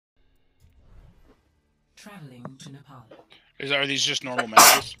Traveling to Nepal. Are these just normal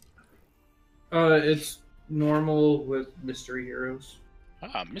matches? It's normal with mystery heroes.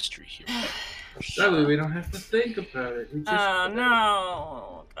 Ah, mystery hero. That way we don't have to think about it. We just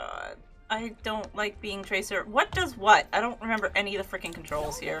no, God. I don't like being Tracer. What does what? I don't remember any of the freaking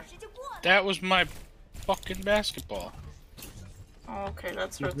controls here. That was my fucking basketball. Okay,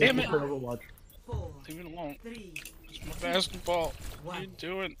 that's her Damn thing. it. Leave it alone. It's my basketball. What are you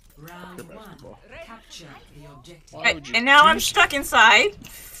doing? Round one. Capture the objective. Okay, and now I'm stuck inside.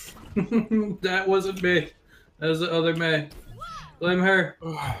 That wasn't me. That was the other May. Blame her.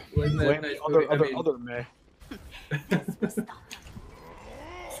 Blame that nice other May.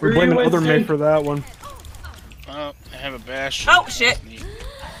 We're blaming other May for that one. Oh, I have a bash. Oh shit!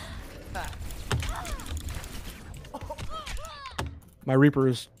 My Reaper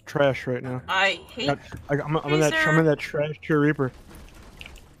is trash right now. I hate. I'm in that trash tier Reaper.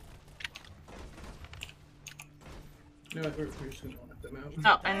 No, we're just gonna let them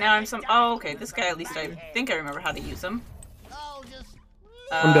out. Oh, and now I'm some. Oh, okay. This guy, at least I think I remember how to use him.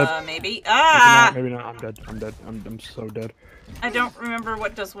 I'm dead. Maybe. Ah! Maybe not. I'm dead. I'm dead. I'm so dead. I don't remember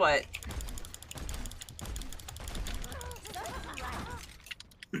what does what.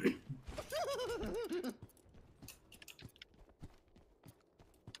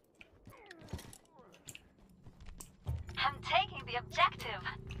 I'm taking the objective.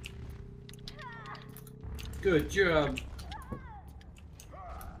 Good job.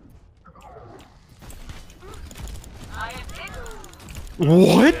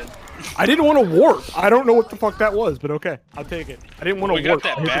 What? I didn't want to warp. I don't know what the fuck that was, but okay, I'll take it. I didn't want to warp.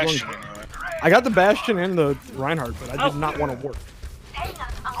 Got that Bastion. I got the Bastion and the Reinhardt, but I did not want to warp.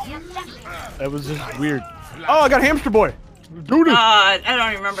 That was just weird. Oh, I got Hamster Boy. Dude. I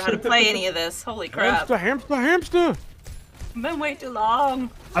don't even remember how to play any of this. Holy crap. Hamster. I've been way too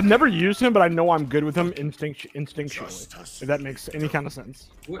long. I've never used him, but I know I'm good with him instinctually. If that makes any kind of sense.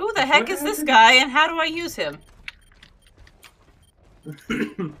 Who the heck is this guy, and how do I use him?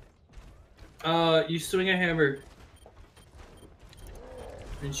 You swing a hammer.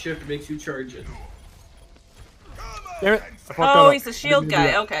 And shift makes you charge it. Damn it. Oh, he's the shield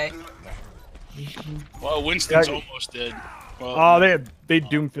guy. Okay. Well, Winston's almost dead. Well, oh, they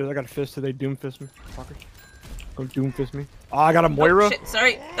doom fist. I got a fist, so they doom fist me. Fucker. Don't doom fist me. Oh, I got a Moira. Oh, shit.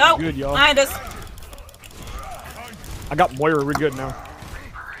 Sorry. Oh, good, y'all. behind us. I got Moira. We're good now.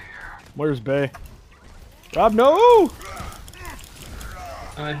 Moira's Bay. Rob, no!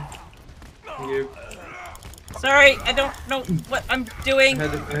 Hi. You. Sorry, I don't know what I'm doing. I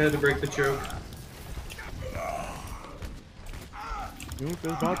had to break the choke.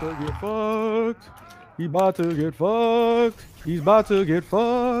 Doomfist about to get fucked. He about to get fucked. He's about to get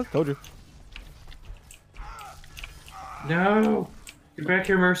fucked. Told you. No! Get back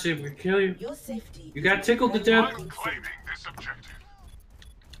here, Mercy. We're gonna kill you. You got tickled to death.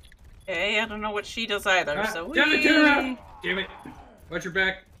 Okay, I don't know what she does either, so we... Devin, turn around! Damn it. Watch your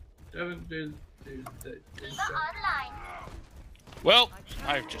back. Devin, dude. well,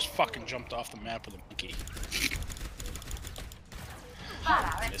 I've just fucking jumped off the map with a monkey.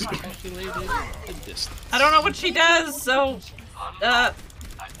 Miscalculated the distance. I don't know what she does, so...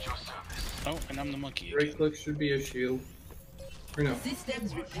 Oh, and I'm the monkey again. Right click should be a shield. Or no.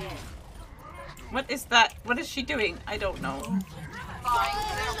 What is that? What is she doing? I don't know.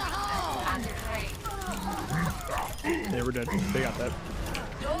 They were dead. They got that.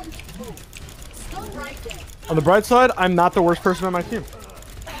 On the bright side, I'm not the worst person on my team.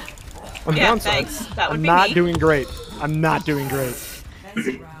 On the downside, I'm not doing great. I'm not doing great.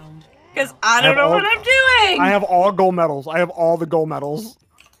 Because I don't know what I'm doing! I have all gold medals. I have all the gold medals.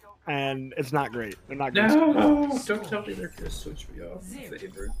 And it's not great. They're not great. No! Don't tell me they're gonna switch me off.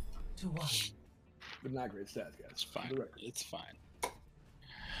 Favorite. They're not great stats, guys. It's fine. It's fine.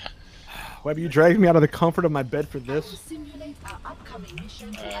 Web, you dragged me out of the comfort of my bed for this?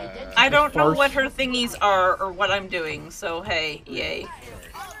 I don't know what her thingies are or what I'm doing, so hey, yay.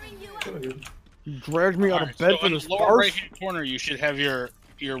 You dragged me out of bed for this farce? In the lower right-hand corner, you should have your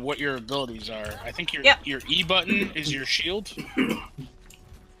what your abilities are. I think your E button is your shield.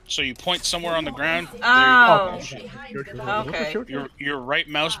 So you point somewhere on the ground. Oh. Okay. Your right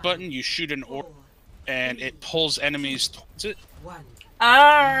mouse button, you shoot an orb, and it pulls enemies towards it.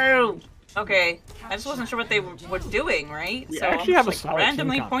 Oh. Okay. I just wasn't sure what they were doing, right? We so actually I'm have just, a like,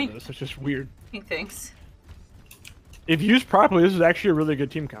 randomly point. It's just weird. Things. If used properly, this is actually a really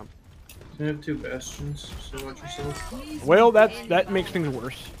good team comp. You have 2 bastions, so watch yourself. Well, that makes things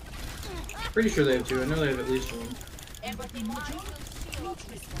worse. Pretty sure they have 2. I know they have at least 1.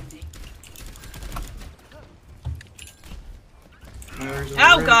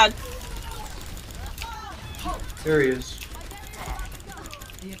 Oh god! There he is.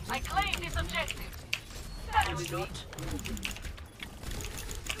 I claim this objective.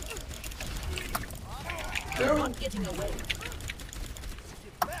 No. Not getting away.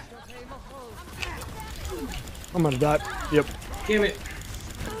 I'm gonna die. Yep. Damn it.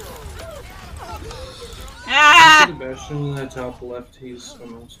 Ah! The Bastion in that top left, he's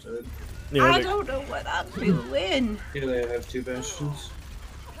almost dead. Yeah, I don't know what I'm doing. Yeah, they have 2 Bastions.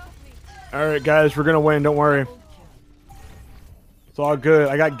 Alright, guys, we're gonna win. Don't worry. It's all good.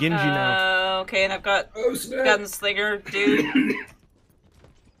 I got Genji now. Okay, and I've got Oh, snap. Gunslinger, dude.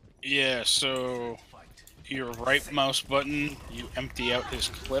 Yeah, so your right mouse button, you empty out his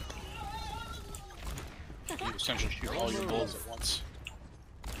clip. You essentially shoot all your bullets at once.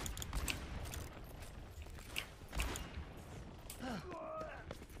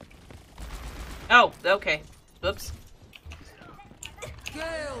 Oh, okay. Whoops.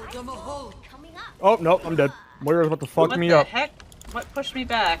 Oh, nope, I'm dead. Moira's about to fuck What me the up. heck? What pushed me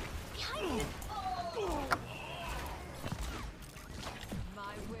back?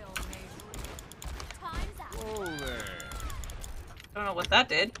 Don't know what that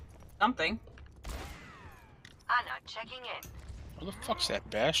did. Something. Anna checking in. Where the fuck's that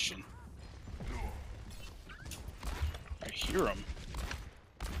Bastion? I hear him.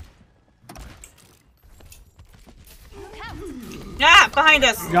 Ah! Behind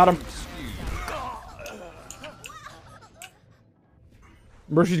us! Got him.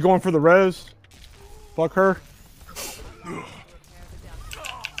 Mercy's going for the res. Fuck her.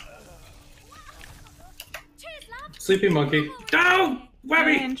 Sleepy monkey. No!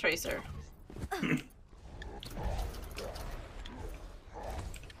 Webby! And Tracer.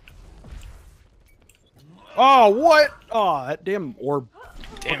 Oh, what? Oh, that damn orb.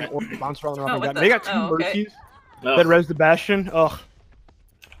 Damn it. Orb bounced around the Oh, rock. what They got the- 2 oh, okay. Mercies that res the Bastion. Ugh.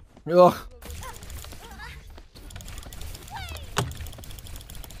 Ugh.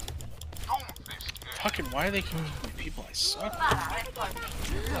 Fucking why are they keep killing people? I suck.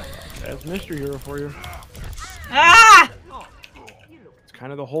 That's Mystery Hero for you. Ah! It's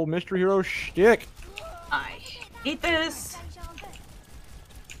kind of the whole Mystery Hero shtick. I hate this.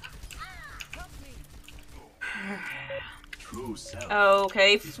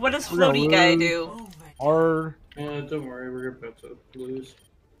 Okay, what does floaty guy do? Or Don't worry, we're about to lose.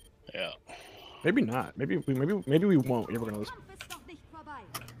 Yeah. maybe not. Maybe we won't. Yeah, we're gonna lose.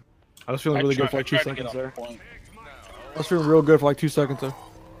 I was feeling really good for like 2 I tried to get seconds on there. point. I was feeling real good for like 2 seconds there.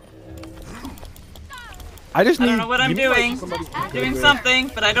 I just I need. don't know what I'm give me, like, doing. somebody to Doing do it.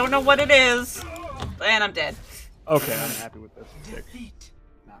 something, but I don't know what it is. And I'm dead. Okay, I'm happy with this. Sick.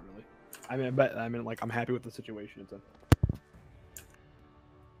 Not really. I mean, like, I'm happy with the situation it's in.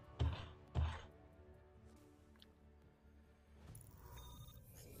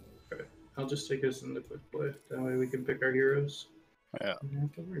 Okay. I'll just take us in the quick play. That way we can pick our heroes. Yeah. We don't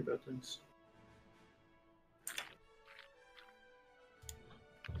have to worry about things.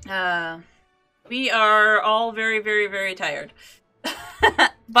 We are all very, very, very tired.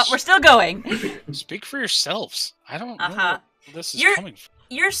 But we're still going. Speak for yourselves. I don't know Uh-huh. where this is You're- coming from.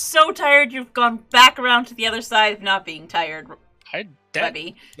 You're so tired you've gone back around to the other side of not being tired, That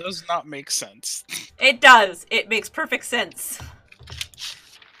Webby. does not make sense. It does. It makes perfect sense.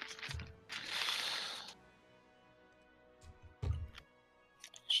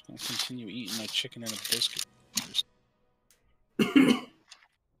 Just gonna continue eating my chicken and a biscuit.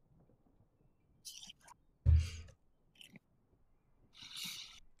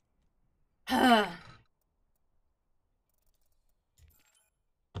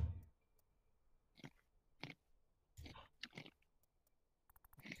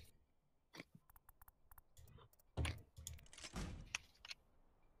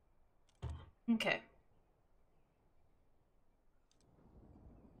 Okay.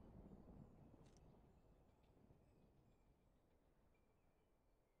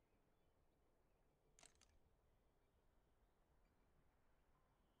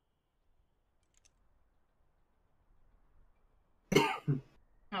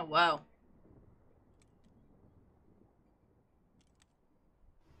 Oh, wow.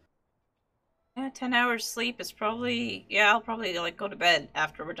 Yeah, 10 hours sleep is probably... Yeah, I'll probably, like, go to bed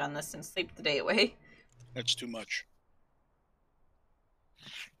after we're done this and sleep the day away. That's too much.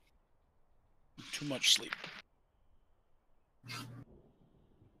 Too much sleep.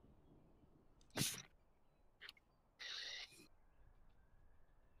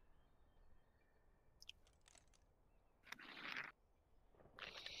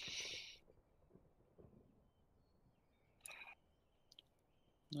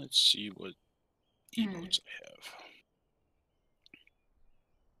 Let's see what emotes I have.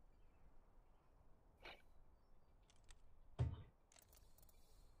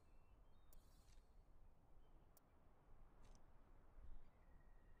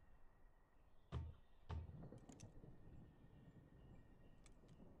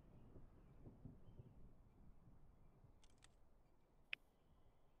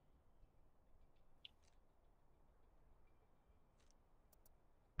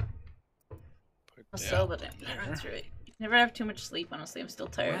 So, but that's right. Never have too much sleep, honestly. I'm still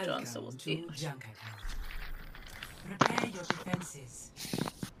tired, John, so we'll Welcome see. to Junkertown. Prepare your defenses.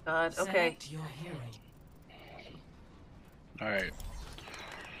 God, okay. Select your hero. Alright.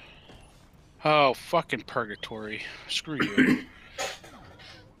 Oh, fucking purgatory. Screw you.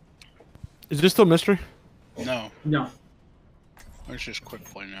 Is this still mystery? No. No. Let's just quick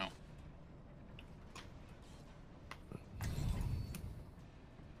play now.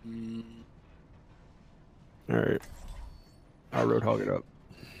 Alright. I'll roadhog it up.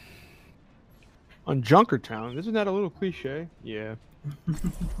 On Junkertown, isn't that a little cliche? Yeah.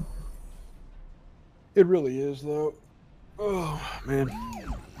 It really is, though. Oh, man.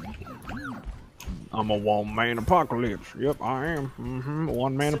 I'm a one-man apocalypse. Yep, I am.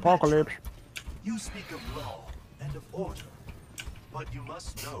 One-man apocalypse. You speak of law and of order, but you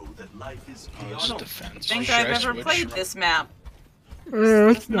must know that life is chaotic. Defense. I think I've ever played this map.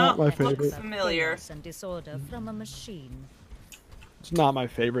 It's not my Look favorite. familiar. And disorder from a machine. It's not my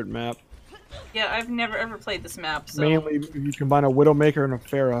favorite map. Yeah, I've never ever played this map, so... Mainly, if you combine a Widowmaker and a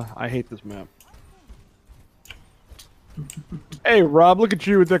Pharah, I hate this map. Hey, Rob, look at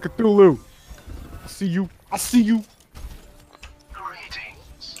you with that Cthulhu. I see you. I see you.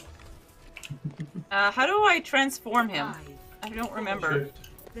 Greetings. how do I transform him? 5, I don't remember.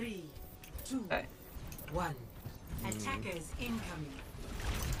 3, 2, Okay. 1. Attackers incoming.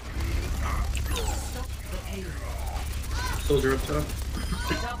 Stop the payload. Soldier up top.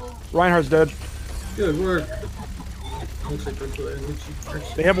 Double. Reinhardt's dead. Good work. Looks like that's what I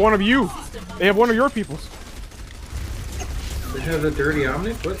first. They have one of you. They have one of your peoples. They have the dirty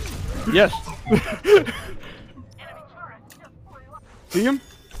Omnic? What? Yes. See him?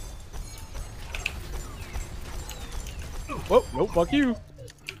 Whoa, no, fuck you.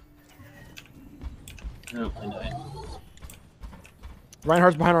 Oh, I died.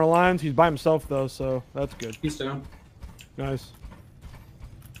 Reinhardt's behind our lines. He's by himself, though, so that's good. He's down. Nice.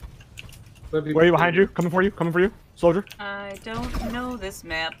 Wait, behind you. Coming for you. Coming for you. Soldier. I don't know this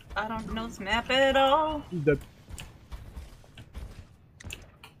map. I don't know this map at all. He's dead.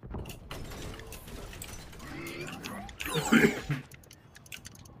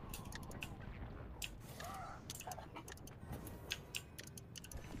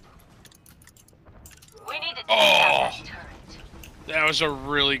 We need to take out that turret. That was a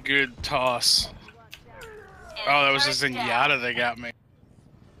really good toss. Oh, that was a Zenyatta that got me.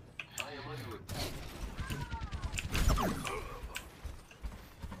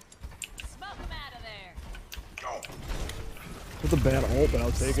 It's a bad ult, but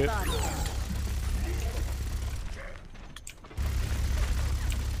I'll take it.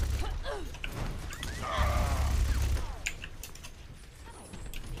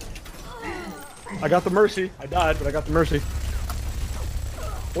 I got the mercy. I died, but I got the mercy.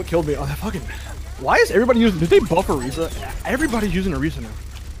 What killed me? Oh, that fucking... Why is everybody using... Did they buff Ariza? Everybody's using Ariza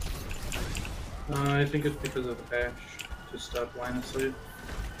now. I think it's because of the patch. Just stop line of sight.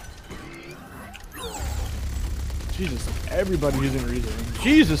 Jesus, everybody's using Ariza.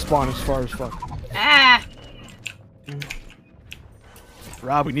 Jesus, spawn as far as fuck. Ah!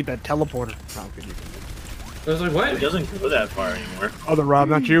 Rob, we need that teleporter. Oh, okay, you can. I was like, what? It doesn't go that far anymore. Other Rob,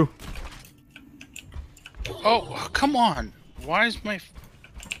 not you. Oh, come on. Why is my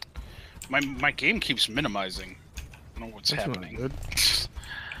game keeps minimizing? I don't know what's That's not happening. good.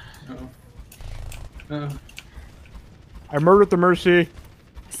 Uh-oh. I murdered the mercy.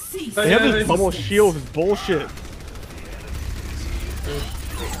 Cease. They have this bubble shield. It's bullshit.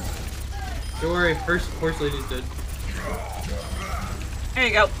 Don't worry, first horse lady's dead. There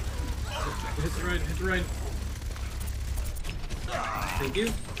you go. Hit the right, hit the right. Thank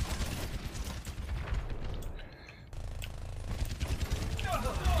you.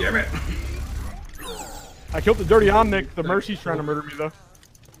 Damn it! I killed the dirty Omnic. The mercy's trying to murder me, though.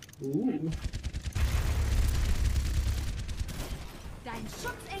 Ooh.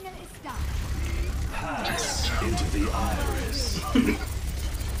 Pass into the iris.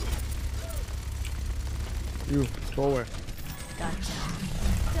 You, go away.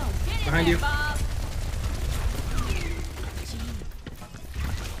 Behind you.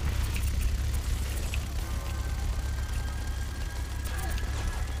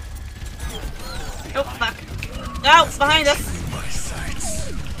 Oh, fuck. No, it's behind us.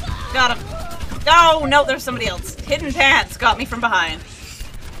 Got him. Oh, no, there's somebody else. Hidden Pants got me from behind.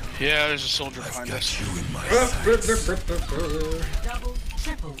 Yeah, there's a soldier behind us. Double,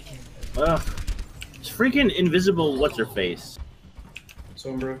 triple kill. Ugh. It's freaking invisible what's-her-face.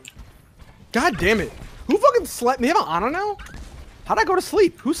 Sombra. God damn it. Who fucking slept me? They have an Ana now? How'd I go to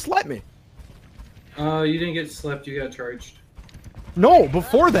sleep? Who slept me? You didn't get slept, you got charged. No,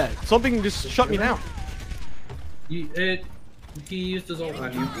 before that, something just shut me down. He used his ult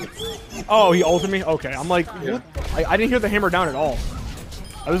on you. Oh, he ulted me? Okay, I'm like, Yeah. what? I didn't hear the hammer down at all.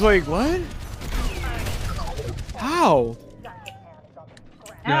 I was like, what? How?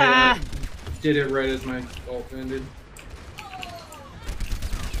 Yeah, I did it right as my ult ended.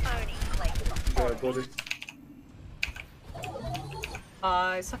 Buddy.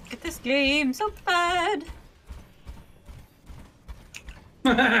 I suck at this game so bad.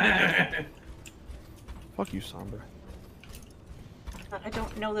 Fuck you, Sombra. But I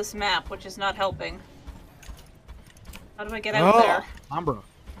don't know this map, which is not helping. How do I get out there? Sombra.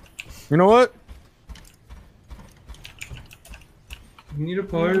 You know what? You need a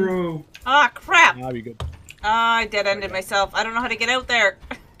pyro. Ah, crap! That'd be good. Ah, I dead-ended myself. I don't know how to get out there.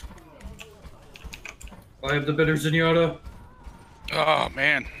 I have the better Zenyatta. Oh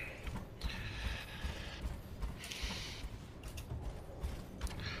man.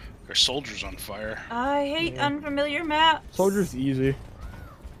 Their soldiers on fire. I hate unfamiliar maps. Soldier's easy.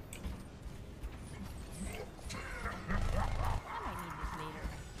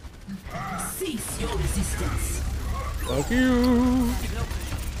 Cease your resistance. Fuck you.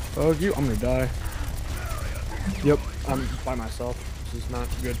 Fuck you. I'm gonna die. Yep, I'm by myself. This is not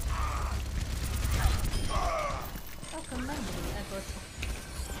good.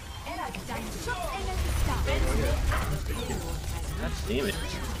 Damn it.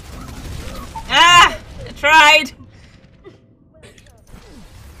 Ah! I tried!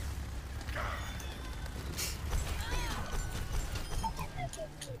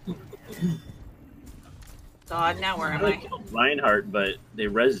 God, now where am I I? killed Reinhardt, but they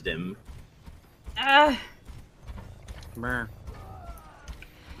rezzed him. Ah! Brr.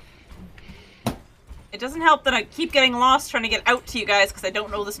 It doesn't help that I keep getting lost trying to get out to you guys because I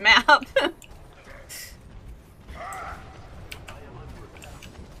don't know this map.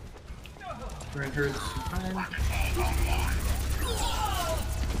 Reinhardt's fine.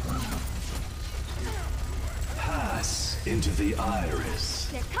 Pass into the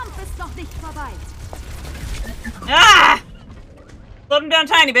iris. Ah! Slow them down a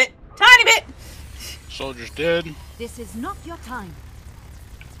tiny bit. Tiny bit! Soldiers dead. This is not your time.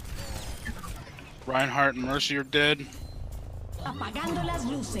 Reinhardt and Mercy are dead. Apagando las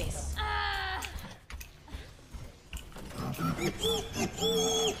luces.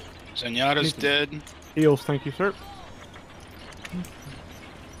 Zenyatta's dead. Heals, thank you, sir.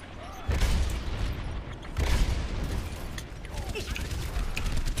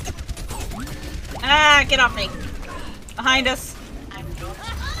 Ah, get off me. Behind us.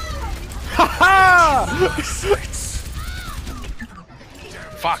 Ha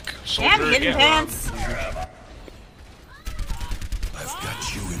Fuck. Soldier Damn hidden again. pants. I've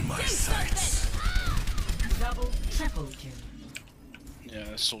got you in my sights. Double, triple kill. Yeah,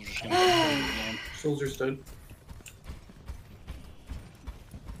 this soldier's gonna get killed again. Soldier's dead.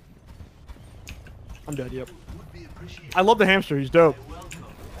 I'm dead, yep. I love the hamster, he's dope.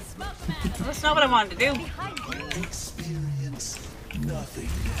 That's not what I wanted to do. Experience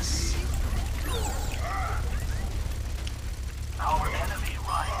nothingness. Our enemy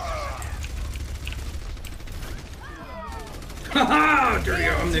rises. Haha! Dirty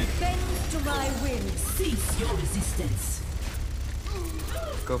Omni. Bend to my will. Cease your resistance.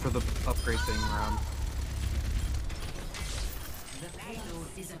 Go for the upgrade thing, Rob. The payload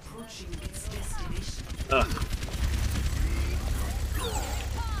is approaching its destination. Ugh.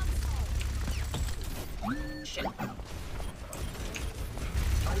 Shit.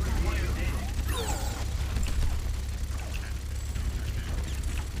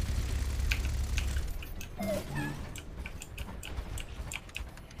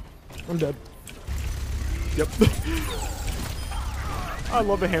 I'm dead. Yep. I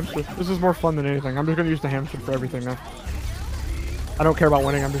love the hamster. This is more fun than anything. I'm just gonna use the hamster for everything now. I don't care about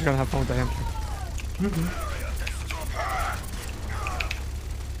winning, I'm just gonna have fun with the hamster.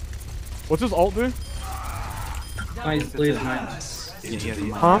 What's his ult do? Nice, please, nice. Pass into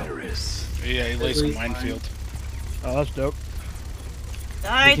the Huh? iris. Yeah, he lays a minefield. Oh, that's dope.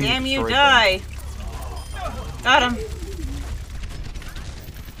 Die, damn you, die. Got him.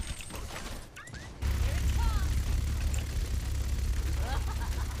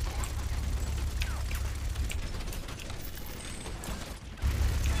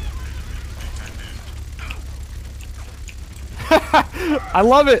 I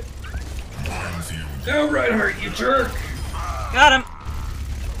love it! No, Reinhardt, you jerk! Got him.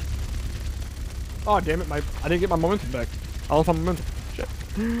 Oh damn it, I didn't get my momentum back. I lost my momentum. Shit.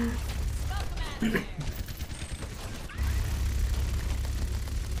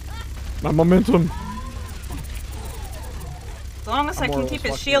 My momentum. As long as I more or can less keep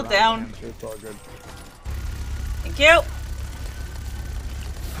his walking shield around down. him, so it's all good. Thank you.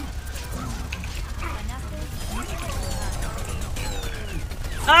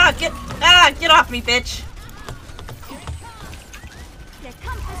 Get off me, bitch. Der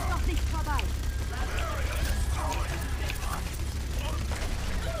Kampf ist noch nicht vorbei.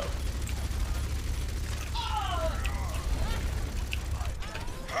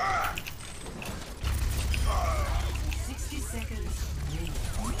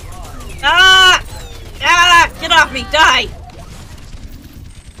 Get off me, die.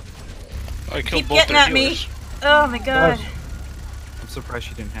 I killed Keep both getting their at me. healers. Oh my god. I'm surprised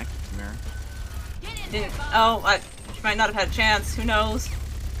she didn't hack it, Tamara. Didn't. She might not have had a chance. Who knows?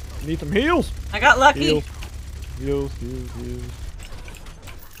 Need some heals. I got lucky. Heals. Heals.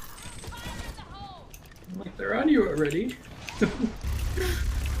 Like they're on you already.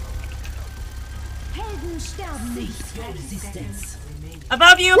 Helden sterben nicht. Resistance.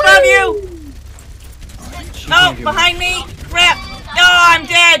 Above you! Above you! Oh, behind me! Crap! No, I'm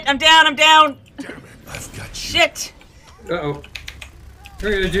dead! I'm down! I'm down! Shit! Uh-oh.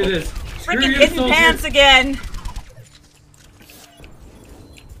 We're gonna do this. Freaking hidden pants again!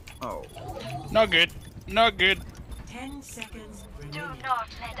 Oh. Not good. Not good. 10 seconds Do remaining. not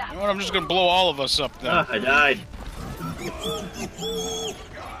let up. You know what? I'm just gonna blow all of us up then. Ah, I died.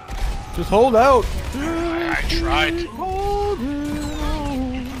 Just hold out. I tried.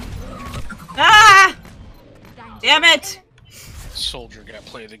 Ah! Damn it! Soldier got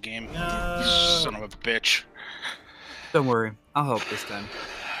play the game. Son of a bitch. Don't worry, I'll help this time.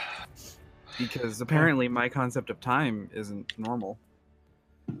 Because apparently my concept of time isn't normal.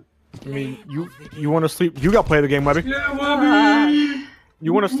 I mean, you want to sleep? You got play the game, Webby. Yeah, Webby!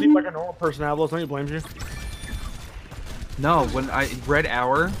 You want to sleep like a normal person, Avalos? Nobody blames you. No, when I read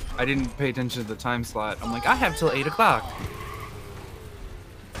hour, I didn't pay attention to the time slot. I'm like, I have till 8 o'clock.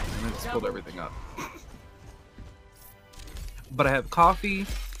 And I just pulled everything up. But I have coffee,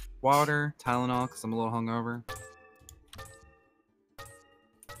 water, Tylenol, because I'm a little hungover.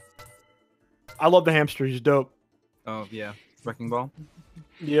 I love the hamster. He's dope. Oh, yeah. Wrecking ball?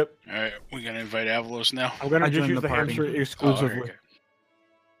 Yep. Alright, we gonna invite Avalos now. I'm gonna I just joined use the the party. hamster Oh, exclusively. okay.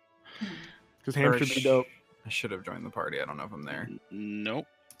 Because hamster be dope. I should have joined the party. I don't know if I'm there. Nope.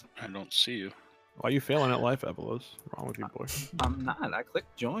 I don't see you. Why are you failing at life, Avalos? What's wrong with you, boy? I'm not. I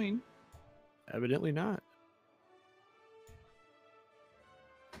clicked join. Evidently not.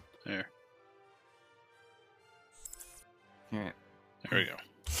 There. Alright. There we go.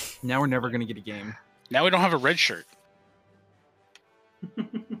 Now we're never going to get a game. Now we don't have a red shirt.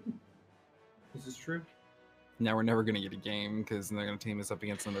 This is true. Now we're never going to get a game because they're going to team us up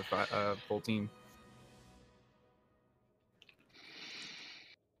against another full team.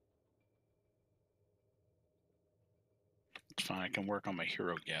 It's fine. I can work on my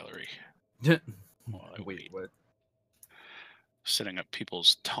hero gallery. While I Wait, what? Setting up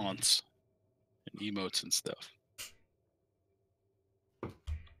people's taunts and emotes and stuff.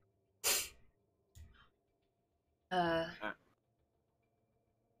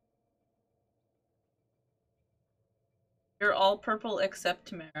 You're all purple except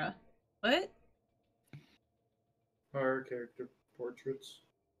Tamara. What? Our character portraits.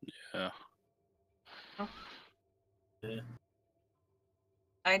 Yeah. Oh. Yeah.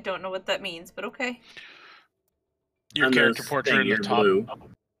 I don't know what that means, but okay. Your On character this portrait thing, in the you're top. blue.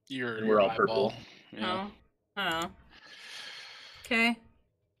 Your And we're all eyeball. purple. Yeah. Oh. I don't know. Okay.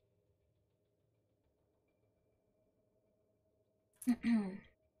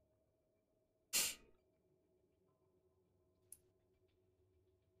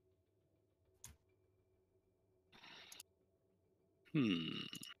 Hmm.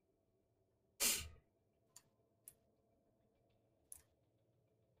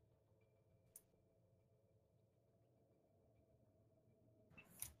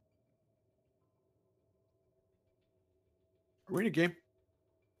 Are we in a game?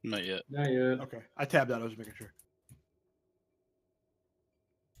 Not yet. Not yet. Okay. I tabbed out. I was making sure.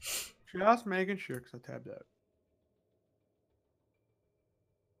 Just making sure because I tabbed out.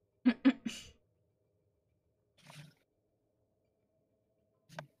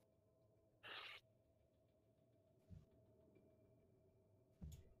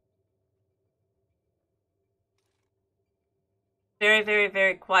 Very, very,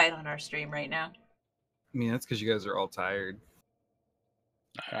 very quiet on our stream right now. I mean, that's because you guys are all tired.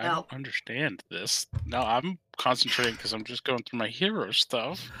 I No. don't understand this. No, I'm concentrating because I'm just going through my hero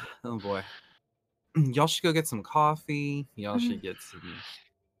stuff. Oh boy. Y'all should go get some coffee. Y'all should get some.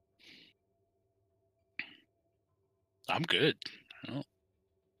 I'm good. Oh.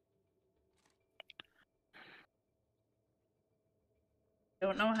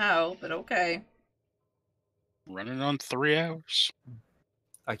 Don't know how, but okay. Running on 3 hours.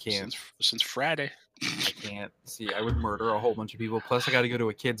 I can't. Since Friday. I can't. See, I would murder a whole bunch of people. Plus, I got to go to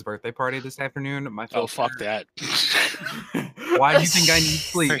a kid's birthday party this afternoon. My Oh, fuck that. Why do you think I need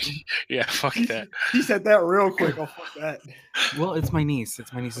sleep? Yeah, fuck that. He said that real quick. Oh, fuck that. Well, it's my niece.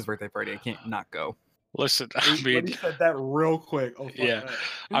 It's my niece's birthday party. I can't not go. Listen, I mean... He said that real quick. Oh, fuck yeah. that.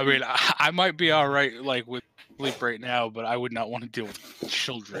 I mean, I might be alright, like, with sleep right now, but I would not want to deal with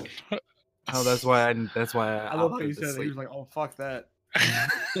children. Oh, that's why I love how you opted to said it. He sleep. was like, "Oh fuck that."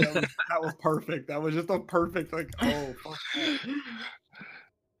 that was perfect. That was just a perfect like. Oh fuck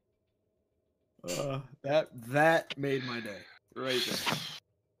that. That made my day right there.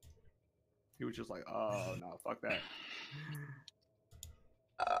 He was just like, "Oh no, fuck that."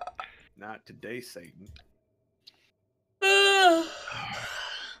 Not today, Satan.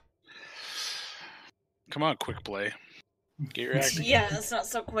 Come on, quick play. Get your act. Yeah, it's not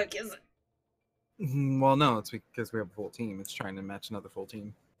so quick, is it? Well, no, it's because we have a full team. It's trying to match another full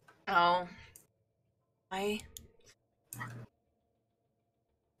team. Oh.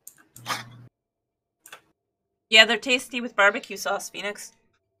 Yeah, they're tasty with barbecue sauce, Phoenix.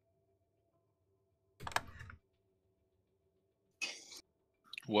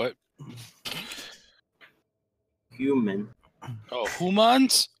 What? Human. Oh,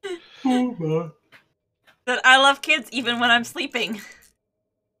 humans? That I love kids even when I'm sleeping.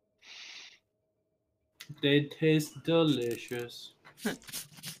 They taste delicious.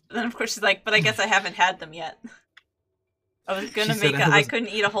 Then of course she's like, but I guess I haven't had them yet. I was gonna She said make I couldn't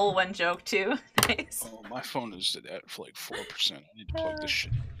eat a whole one joke too. Nice. Oh, my phone is at for like 4%. I need to plug this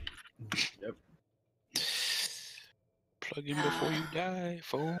shit. Yep. Plug in before you die,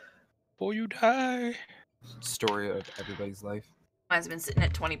 phone. Before you die. Story of everybody's life. Mine's been sitting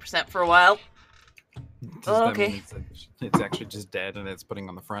at 20% for a while. Does Oh, that okay. mean it's actually just dead and it's putting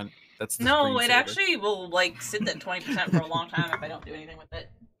on the front? That's the No, it screensaver. actually will like sit at 20% for a long time if I don't do anything with it.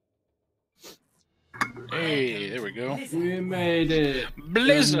 Hey, there we go. We made it.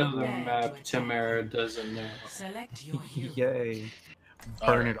 Blizzard. Another map Tamara doesn't know. Select your hero. Yay.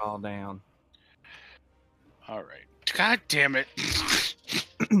 Burn it all down. Alright. God damn it.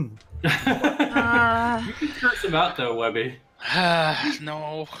 You can curse him out though, Webby.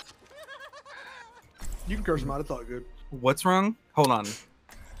 No. You can curse him out. It's all good. What's wrong? Hold on.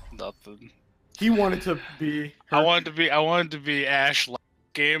 Nothing. He wanted to be. I wanted to be Ash last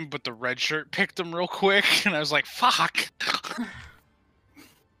game, but the red shirt picked him real quick, and I was like, fuck.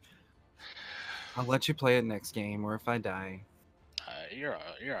 I'll let you play it next game, or if I die. You're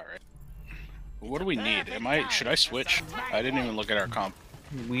alright. What do we need? Should I switch? I didn't even look at our comp.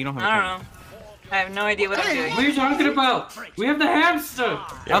 We don't have I don't know. I have no idea what I'm doing. What are you talking about? We have the hamster!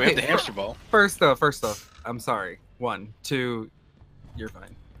 Yeah, we Okay, have the hamster ball. First off, I'm sorry. 1, 2, you're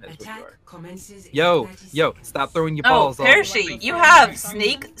fine. That's what you Attack are. commences in Yo, 30 stop throwing your Oh, balls off. Hershey, you have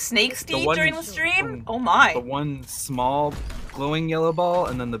snake Steve one- during the stream? Oh my. The one small glowing yellow ball,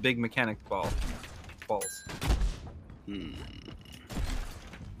 and then the big mechanic balls.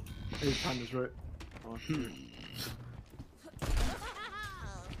 His time is right. Oh,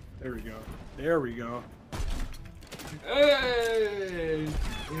 there we go. There we go. Hey!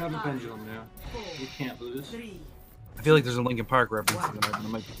 We have a pendulum now. We can't lose. 3. I feel like there's a Linkin Park reference in there, but it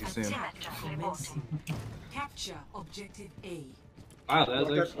might be too soon. Attack commencing. Capture objective A. Wow, that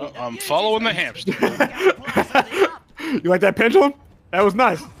was actually... I'm following the hamster. You like that pendulum? That was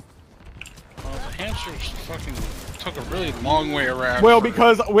nice. The hamsters fucking took a really long way around. Well,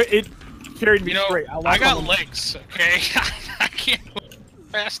 because it carried me you know, straight. I got legs, okay? I can't move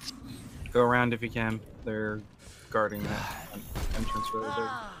fast. Go around if you can. They're guarding that entrance right there.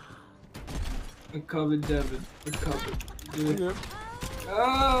 I'm coming, Devin. I'm coming. Yep.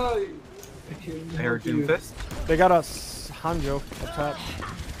 Oh! I heard Doomfist. They got a Hanjo up top.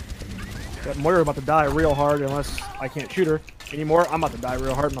 That Moira about to die real hard unless I can't shoot her anymore. I'm about to die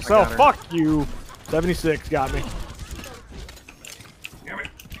real hard myself. Fuck you. 76 got me.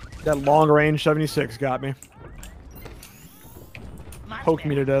 That long range 76 got me. Poked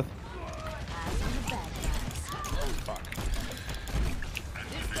me to death.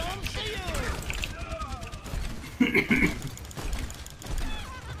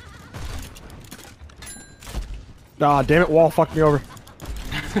 Ah, damn it, wall fucked me over.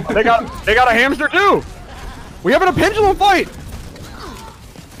 They got a hamster too! We having a pendulum fight!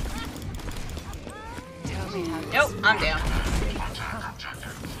 Nope, I'm down.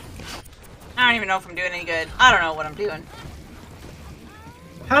 I don't even know if I'm doing any good. I don't know what I'm doing.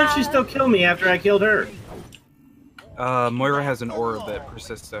 How did she still kill me after I killed her? Moira has an aura that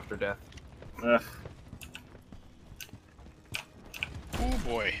persists after death. Ugh.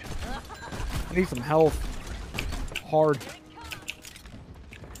 boy. I need some health. Hard.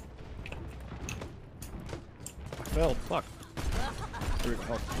 I failed. Fuck. There we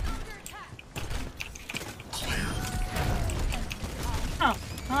go. Oh,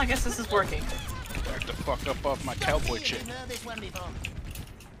 well, I guess this is working. Back the fuck up off my cowboy chick.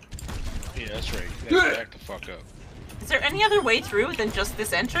 Yeah, that's right. You guys back the fuck up. Is there any other way through than just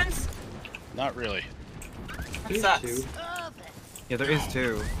this entrance? Not really. That sucks. Yeah, there is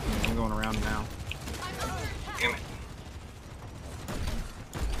two. I'm going around now. Damn it.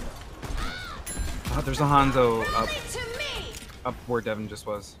 Oh, there's a Hanzo up where Devin just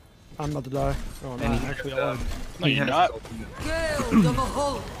was. I'm about to die. Oh, no, And actually, I lied. No, you're not.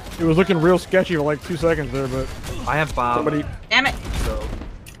 It was looking real sketchy for like 2 seconds there, but I have Bob. somebody. Damn it! So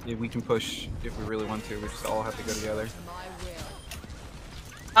yeah, we can push if we really want to. We just all have to go together.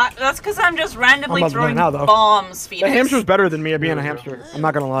 That's because I'm just randomly I'm about to die throwing now, though. bombs, Phoenix. The hamster's better than me at being a hamster. I'm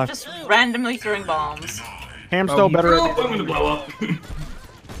not gonna lie. Just randomly throwing bombs. Ham's still better at I'm gonna blow up.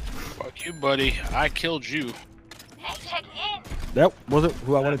 Fuck you, buddy. I killed you. Hey, check in. That wasn't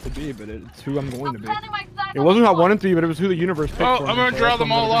who I wanted to be, but it's who I'm going to be. Planning my side It wasn't who I wanted to be, but it was who the universe picked Oh, for I'm me, gonna so draw that's them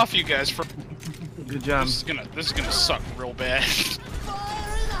what I'm all gonna off you guys for. Good job. This is gonna suck real bad.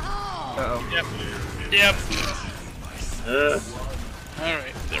 Uh-oh. Yep.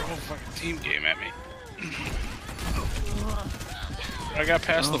 Alright, their whole fucking team game at me. I got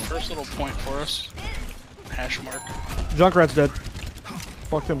past the first little point for us. Hash mark. do. Junkrat's dead.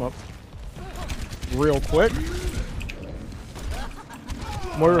 Fucked him up. Real quick.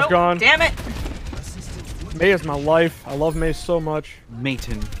 Moira's Nope, gone. Damn it! May is my life. I love May so much.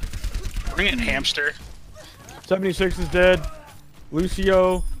 Mayton. Bring it, hamster. 76 is dead.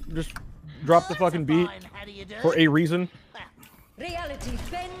 Lucio just dropped the fucking beat for a reason. Reality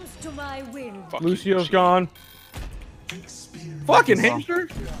bends to my will. Fuck Lucio's you. gone. Fucking hamster.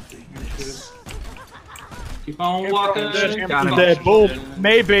 Keep on walking. Got him. Dead. Boom.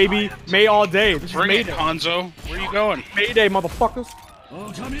 May, baby. May all day. This is Bring May it, Day. Hanzo. Where you going? May Day, motherfuckers.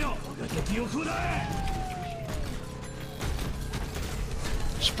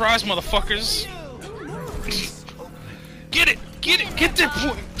 Surprise, motherfuckers! Get it! Get it! Get that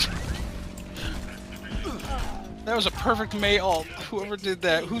point! That was a perfect May ult. Whoever did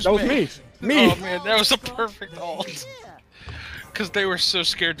that, who's That was May? me. Me. Oh man, that was a perfect ult. Because they were so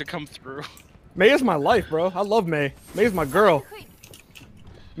scared to come through. May is my life, bro. I love May. May is my girl.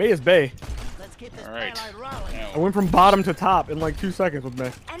 May is Bay. Alright. I went from bottom to top in like 2 seconds with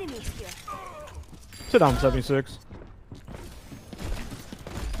May. Enemies here. Sit down, 76.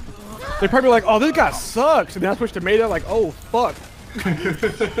 They're probably like, oh, this guy sucks. And then I switched to May, they're like, oh, fuck.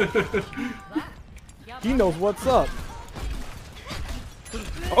 He knows what's up.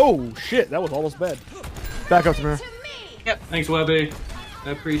 Oh, shit. That was almost bad. Back up, Samir. Thanks, Webby.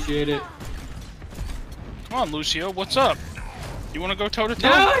 I appreciate it. Come on, Lucio, what's up? You want to go toe to toe?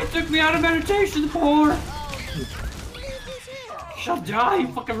 No, he took me out of meditation, poor. Shut die, you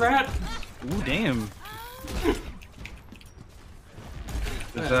fucking rat. Ooh, damn.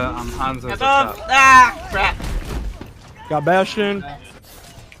 There's Hanzo's up Above. top. Ah, crap. Got Bastion.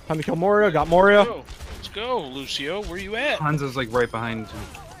 Time to kill Moria. Got Moria. Let's go, Lucio. Where you at? Hanzo's like right behind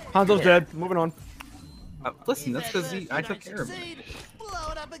you. Hanzo's dead. Moving on. Listen, that's because I took care of him.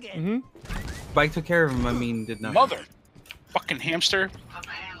 Mm-hmm. By I took care of him, I mean did nothing. Mother. Fucking hamster. The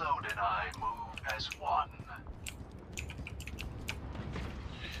payload and I move as one.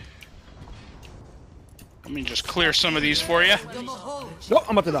 Let me just clear some of these for you. Nope,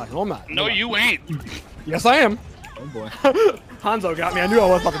 I'm about to die. No, I'm not. No, you ain't. Yes, I am. Oh boy. Hanzo got me. I knew I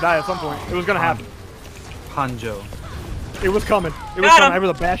was about to die at some point. It was gonna happen. Hanjo. It was coming. It was Got coming. him. I was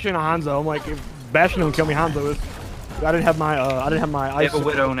a Bastion and a Hanzo. I'm like, if Bastion don't kill me, Hanzo is. I didn't have my I ice. have a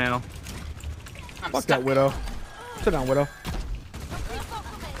widow now. I'm Fuck stuck. that widow. Sit down, widow.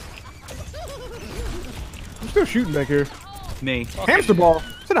 I'm still shooting back here. Me. Hamster ball.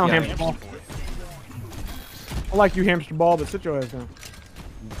 Sit down, Yeah, hamster ball. I like you, hamster ball, but sit your ass down.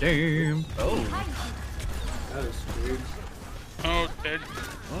 Damn. Oh. That was weird. Oh, Ed,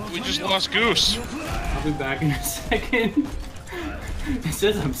 we just lost Goose. I'll be back in a second. It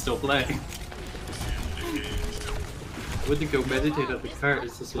says I'm still playing. I went to go meditate on the card.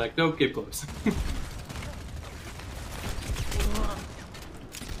 It's just like, nope, get close.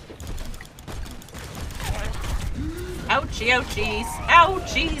 Ouchie, ouchies.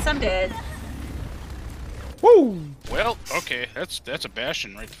 Ouchies, I'm dead. Woo! Well, okay, that's a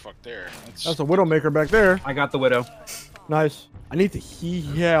Bastion right the fuck there. That's a Widowmaker back there. I got the widow. Nice. I need to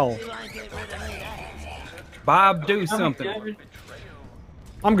heal. Bob, do something.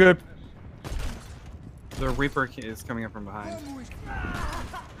 I'm good. The Reaper is coming up from behind.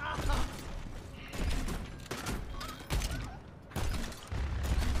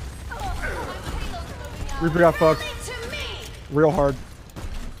 Reaper got fucked. Real hard.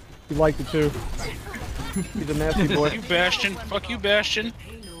 He liked it too. He's a nasty boy. Fuck you, Bastion. Fuck you, Bastion.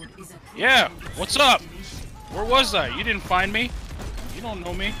 Yeah, what's up? Where was I? You didn't find me. You don't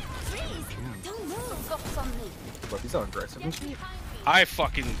know me. Look, he's so aggressive. I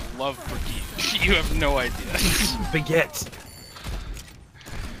fucking love Brigitte. You have no idea. Baguette.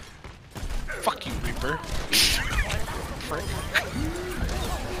 Fuck you, Reaper.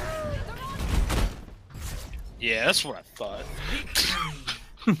 Yeah, that's what I thought.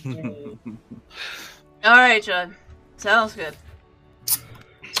 Alright, John. Sounds good.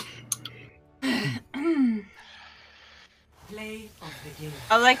 Play of the game.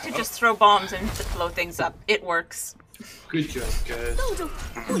 I like to just throw bombs and to blow things up. It works. Good job, guys.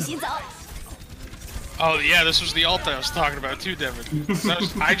 Oh yeah, this was the ult I was talking about too, Devin.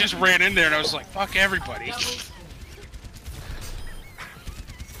 I just ran in there and I was like, fuck everybody.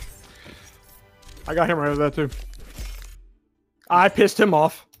 I got him right with that too. I pissed him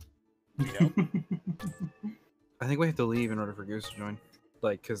off. Yep. I think we have to leave in order for Goose to join.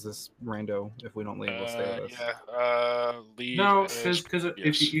 Like, cause this rando, if we don't leave, will stay with us. Yeah, leave. No, because yes.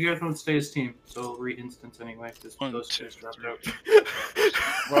 if you guys won't stay as team, so we'll re-instance anyway. Because those guys dropped out.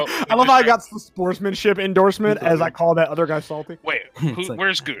 Well, I love how I got the sportsmanship endorsement as I call that other guy salty. Wait, Like,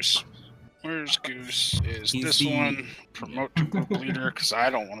 where's Goose? Where's Goose? Is He's this the- one promote to group leader? Because I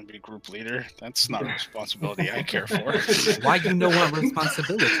don't want to be group leader. That's not a responsibility I care for. Why you know what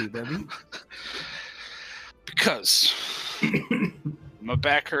responsibility, baby? Because my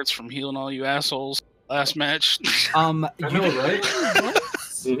back hurts from healing all you assholes last match. I know, right?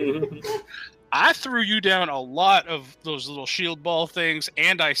 I threw you down a lot of those little shield ball things,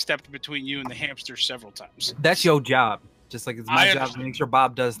 and I stepped between you and the hamster several times. That's your job. Just like it's my I job to understand. make sure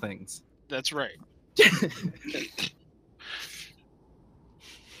Bob does things. That's right.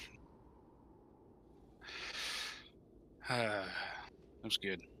 That was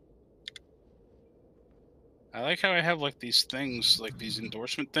good. I like how I have like these things, like these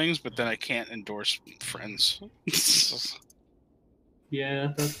endorsement things, but then I can't endorse friends.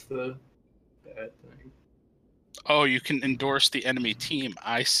 Yeah, that's the bad thing. Oh, you can endorse the enemy team.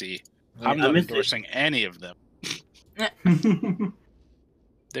 I see. I'm not endorsing any of them.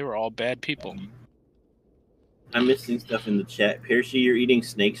 They were all bad people. I'm missing stuff in the chat. Piercy, you're eating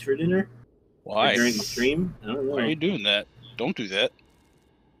snakes for dinner? Why? Or during the stream? I don't know. Why are you doing that? Don't do that.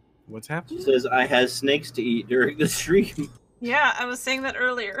 What's happening? She says I has snakes to eat during the stream. Yeah, I was saying that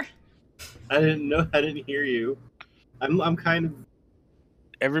earlier. I didn't know. I didn't hear you. I'm kind of.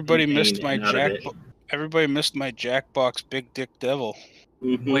 Everybody in missed pain my and out of jack. it. Everybody missed my Jackbox Big Dick Devil.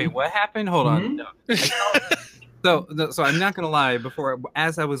 Mhm. Wait, what happened? Hold on. No. So I'm not gonna lie.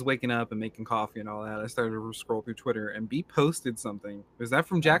 As I was waking up and making coffee and all that, I started to scroll through Twitter, and B posted something. Was that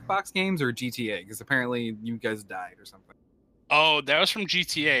from Jackbox Games or GTA? Because apparently you guys died or something. Oh, that was from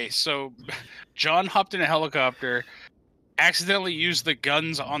GTA. So John hopped in a helicopter, accidentally used the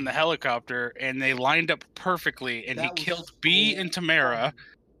guns on the helicopter, and they lined up perfectly, and he killed B and Tamara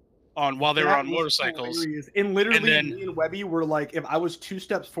while they were on motorcycles. Hilarious. And literally, And then- me and Webby were like, if I was 2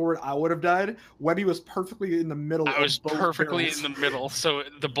 steps forward, I would have died. Webby was perfectly in the middle. I was of both perfectly barrels. in the middle, so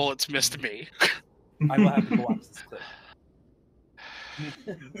the bullets missed me. I will have to go watch this clip.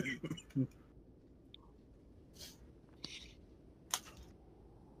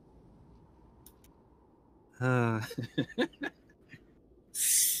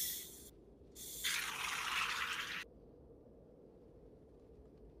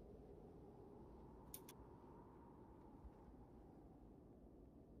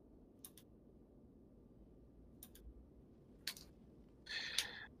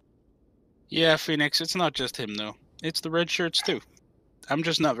 Yeah, Phoenix, it's not just him, though. It's the red shirts, too. I'm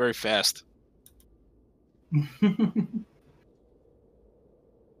just not very fast.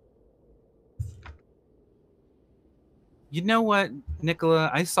 You know what, Nicola?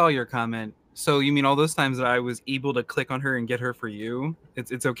 I saw your comment. So you mean all those times that I was able to click on her and get her for you?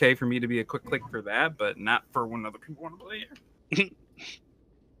 It's okay for me to be a quick click for that, but not for when other people want to play it.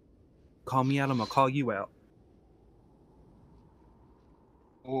 Call me out, I'm gonna call you out.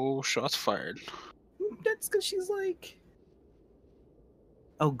 Oh, shots fired. That's because she's like,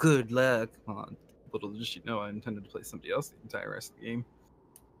 oh, good luck. Little does she know I intended to play somebody else the entire rest of the game.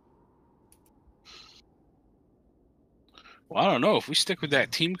 Well, I don't know. If we stick with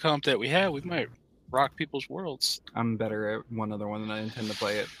that team comp that we have, we might rock people's worlds. I'm better at one other one than I intend to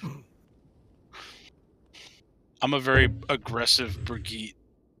play it. I'm a very aggressive Brigitte.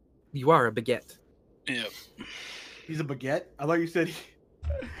 You are a baguette. Yeah. He's a baguette? I thought you said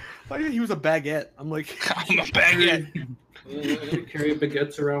he was a baguette. I'm like, I'm a baguette. I carry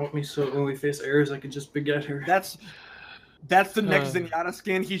baguettes around with me, so when we face Ares, I can just baguette her. That's the next Zenyatta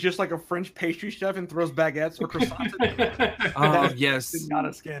skin. He's just like a French pastry chef and throws baguettes or croissants. Oh yes,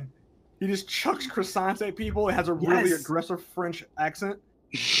 Zenyatta skin. He just chucks croissants at people. It has a really aggressive French accent.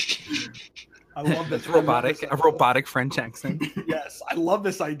 I love this. A robotic French accent. Yes, I love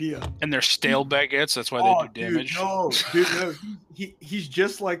this idea. And they're stale baguettes. That's why they do damage. No. He's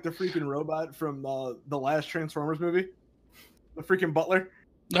just like the freaking robot from the last Transformers movie. The freaking butler.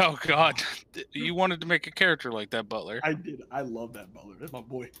 Oh God, you wanted to make a character like that butler. I did. I love that butler. That's my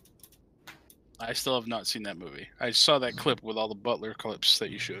boy. I still have not seen that movie. I saw that clip with all the butler clips that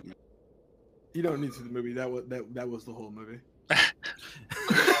you showed me. You don't need to see the movie. That was the whole movie.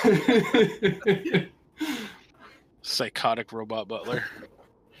 Psychotic robot butler.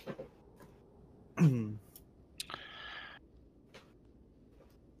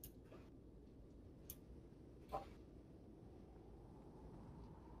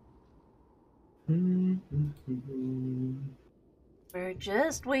 We're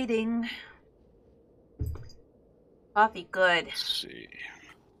just waiting. Coffee, good. Let's see.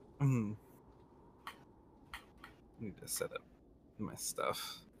 Need to set up my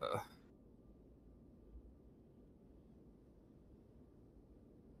stuff.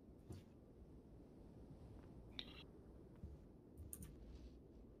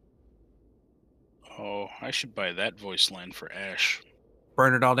 Oh, I should buy that voice line for Ash.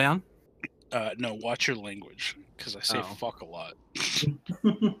 Burn it all down? No, watch your language, because I say fuck a lot.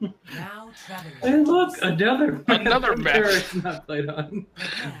 Now traveling. Hey, look, another map. Not played on.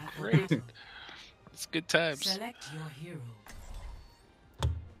 Great. It's good times. Select your hero.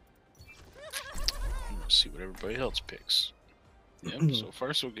 Let's see what everybody else picks. Yep, so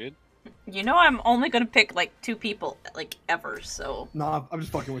far so good. You know I'm only gonna pick like 2 people like ever, so. Nah, I'm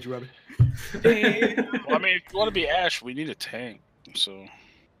just fucking with you, Robbie. Well, I mean, if you want to be Ash, we need a tank. So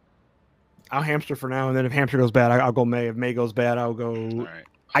I'll hamster for now, and then if hamster goes bad, I'll go May. If May goes bad, I'll go. all right.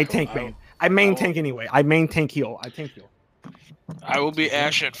 I tank main. I main tank anyway. I main tank heal. I tank heal. I will be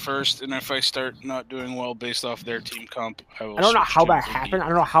Ash at first, and if I start not doing well based off their team comp, I will. I don't know switch how to that the happened. lead. I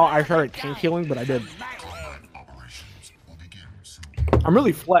don't know how I started tank healing, but I did. I'm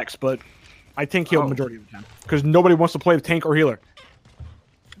really flex, but I tank heal the majority of the time because nobody wants to play the tank or healer.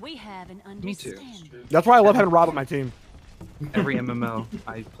 We have an Me too. understanding. That's why I love having Rob on my team Every MMO,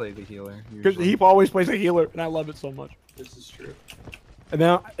 I play the healer. because usually. he always plays a healer, and I love it so much. This is true. And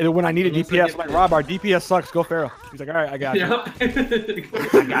then when I need a Unless I DPS, get I'm like, the- Rob, our DPS sucks. Go Pharaoh. He's like, all right, I got you. Yeah.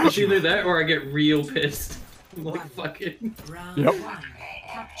 It's either that or I get real pissed. I'm like, fuck it. Round Yep. 1.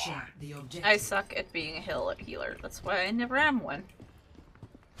 Capture the objective. I suck at being a healer. That's why I never am one.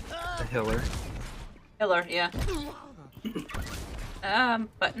 The healer. Healer, yeah.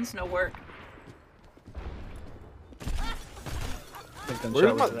 Buttons no work.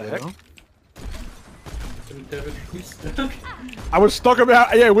 Where's my heck? Devin, you stuck? I was stuck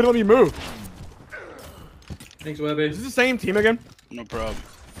about. Yeah, it wouldn't let me move. Thanks, Webby. Is this the same team again? No problem.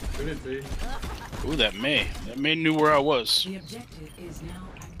 Could it be? Ooh, that May. That May knew where I was. The objective is now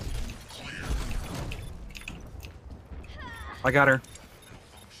active. I got her.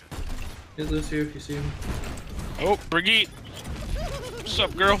 Hit Lucio if you see him. Oh, Brigitte. What's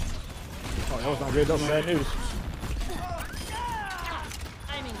up, girl? Oh, that was not good. That was bad news.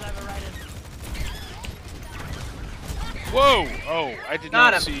 Whoa! Oh, I did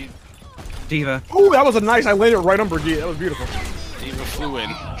Got not him. see Diva. Oh, that was a nice. I landed right on Brigitte. That was beautiful. Diva flew in.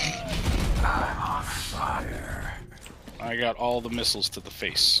 I got all the missiles to the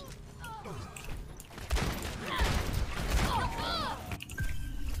face.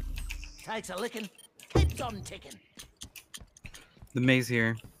 Takes a licking, keeps on ticking. The maze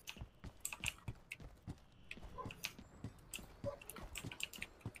here.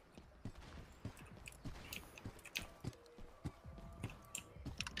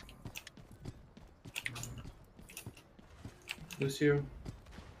 Lucio.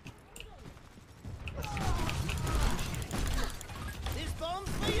 This bomb's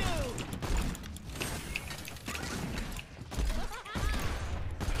for you.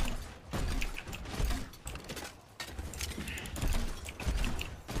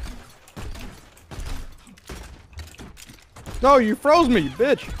 No, you froze me,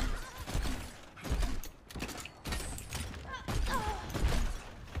 bitch.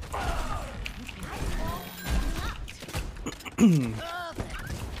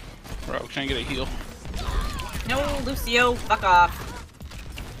 Bro, can I get a heal? No, Lucio, fuck off.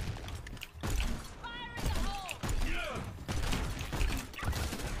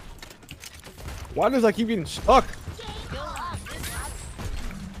 Why does I keep getting stuck?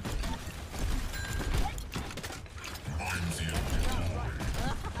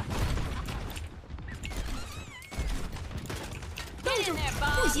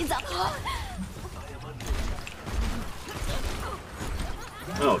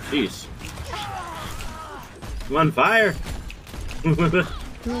 Oh, jeez. I'm on fire. You're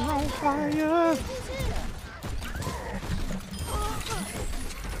on fire.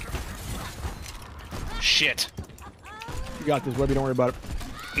 Shit. You got this, Webby. Don't worry about it.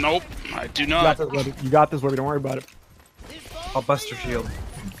 Nope, I do You not. got this, Webby. You got this, Webby. Don't worry about it. I'll bust your shield.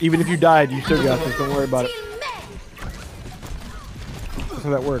 Even if you died, you still got this. Don't worry about it. That's how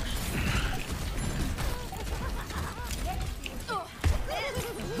that works.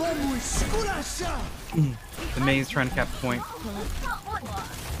 The May's trying to cap the point.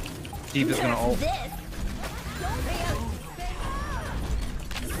 Diva's gonna ult.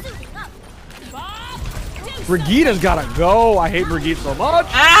 Brigitta's gotta go. I hate Brigitte so much.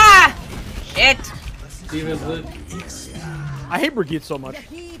 Ah! Shit. Diva's lit. I hate Brigitte so much.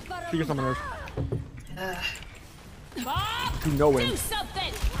 She gets on my nerves. No win.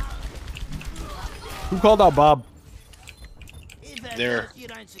 Who called out Bob? There.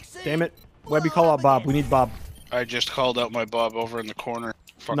 Damn it. Webby, call out Bob. We need Bob. I just called out my Bob over in the corner.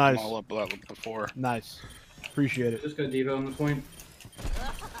 Fucked Nice. them all up that one before. Nice. Appreciate it. Just got Diva on the point.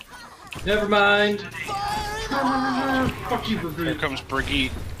 Never mind. Fuck you, Here Brigitte. comes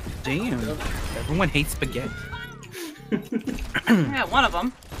Brigitte. Damn. Everyone hates spaghetti. Yeah, one of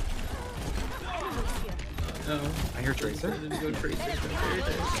them. No. I hear Tracer. Go Tracer.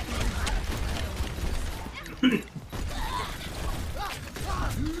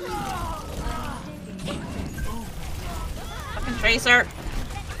 Fucking Tracer.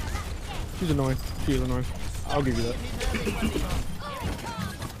 She's annoying. She is annoying. I'll give you that.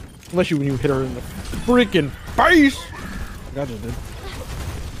 Unless when you hit her in the freaking face. I just did.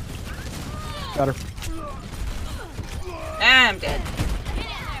 Got her. I'm dead.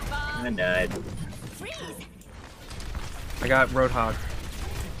 I died. I got Roadhog.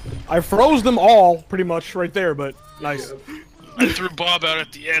 I froze them all pretty much right there, but nice. I threw Bob out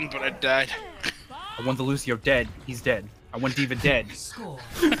at the end, but I died. I want the Lucio dead. He's dead. I want Diva dead. Score.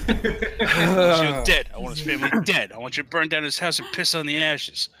 She's dead. I want his family dead. I want you to burn down his house and piss on the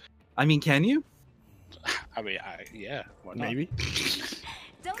ashes. I mean, can you? I mean, yeah. Why not? Maybe.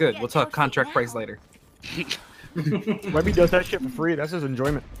 Good. We'll talk contract price later. Webby does that shit for free. That's his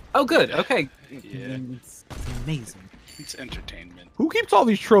enjoyment. Oh, good. Okay. Yeah. It's amazing. It's entertainment. Who keeps all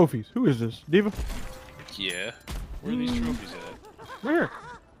these trophies? Who is this? Diva? Yeah. Where are these trophies at? Where?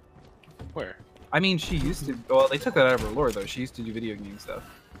 Where? I mean, she used to. Well, they took that out of her lore, though. She used to do video game stuff.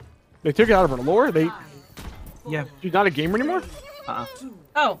 They took it out of her lore? Yeah. She's not a gamer anymore?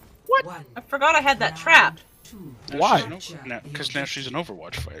 Oh. What? I forgot I had that trapped. Why? Because now she's an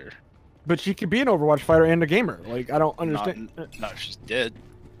Overwatch fighter. But she could be an Overwatch fighter and a gamer. Like, I don't understand. No, she's dead.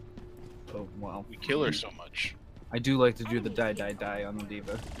 Oh, wow. We kill her so much. I do like to do the die on the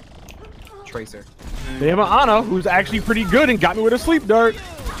Diva. Tracer. They have an Ana who's actually pretty good and got me with a sleep dart.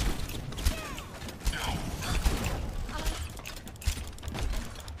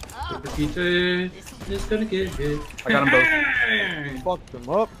 Brigitte is gonna get hit. I got them both. Fuck them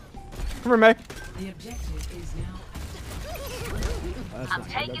up. Come here, May. The objective is now. I'm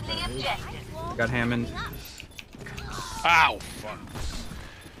taking the objective. I got Hammond. Ow! Fuck.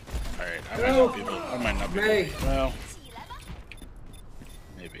 Alright, I might not be able. I might not be able. Well,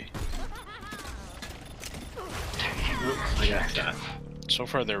 maybe. I got shot. So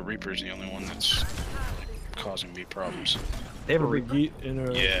far, their Reaper's the only one that's causing me problems. They have a Reaper.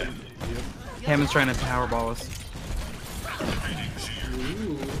 Yeah. Hammond's trying to powerball us.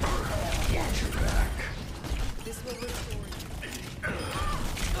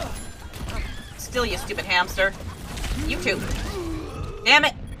 Still, you stupid hamster. You too. Damn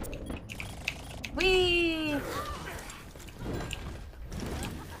it. Whee!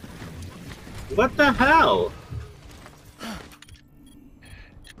 What the hell?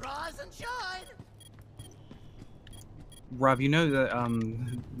 Rise and shine. Rob, you know that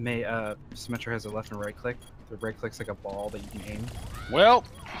Symmetra has a left and right click? The right click's like a ball that you can aim. Well,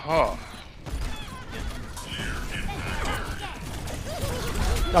 oh.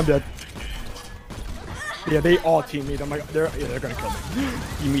 I'm dead. Yeah, they all team me. I'm like, they're gonna kill me.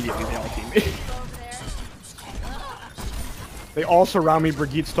 Immediately, they all team me. They all surround me,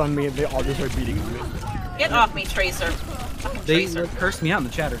 Brigitte stunned me, and they all just start beating on me. Get off me, Tracer. Fucking They Tracer. cursed me out in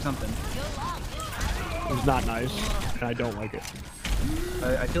the chat or something. It was not nice, and I don't like it.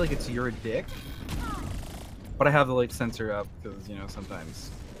 I feel like it's your dick. But I have the like censor up because, you know,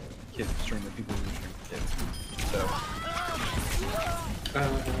 sometimes kids stream with people who stream with kids. So.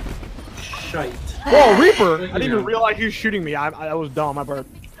 Shite. Whoa, Reaper! I didn't even realize he was shooting me. I was dumb. I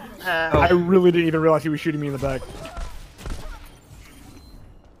really didn't even realize he was shooting me in the back.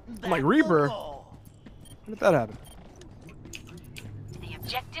 I'm like, Reaper? When did that happen? The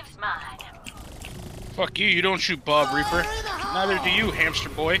objective's mine. Fuck you, you don't shoot Bob Reaper. Neither do you, hamster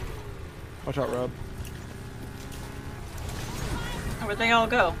boy. Watch out, Rob. Where'd they all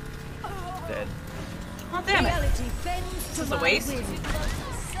go? Dead. Oh, damn it. This is a waste.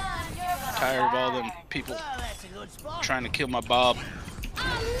 Tired of all them people trying to kill my Bob.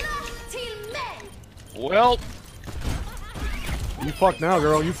 Well, you fuck now,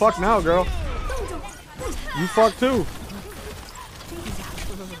 girl. You fuck now, girl. You fuck too.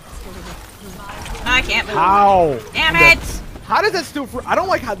 I can't move. How? Damn it! How does that still freeze? I don't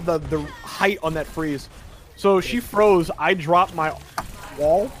like how the height on that freeze. So she froze. I dropped my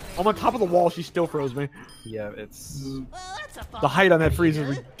wall. I'm on top of the wall. She still froze me. Yeah, it's... The height on that freeze is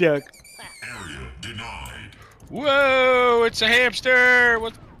ridiculous. Area denied. whoa, it's a hamster.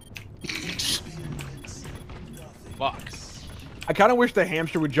 What? Fuck. I kind of wish the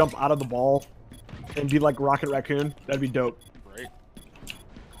hamster would jump out of the ball and be like Rocket Raccoon. That'd be dope. Right.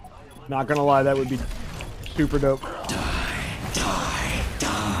 Not gonna lie, that would be super dope.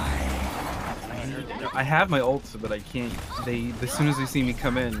 I have my ults, but I can't. They, as soon as they see me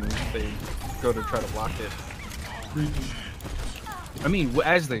come in, they go to try to block it. I mean,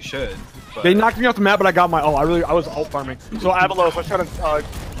 as they should. But... They knocked me off the map, but I got my ult. I was ult farming. So I have a low, so I try to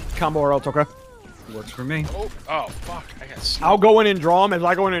combo or else, okay? Works for me. Oh, fuck. I got sniped. I'll go in and draw them. As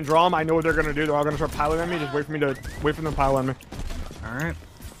I go in and draw them, I know what they're gonna do. They're all gonna start piling on me. Just wait for them to pile on me. All right.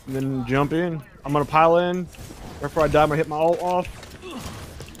 And then jump in. I'm gonna pile in. Before I die, I'm gonna hit my ult off.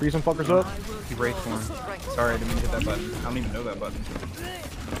 Free some fuckers up. Keep right for him. Sorry, I didn't mean to hit that button. I don't even know that button.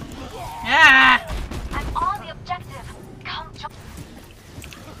 Ah! I'm on the objective. Come join.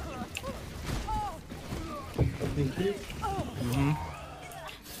 Thank you. Mm-hmm.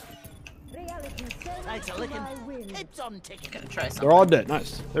 Thanks a licking. It's on ticket. Gonna try something. They're all dead.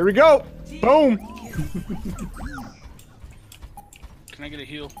 Nice. There we go. Boom. Can I get a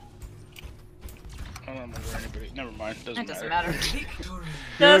heal? I don't remember anybody. Never mind. It doesn't matter. Good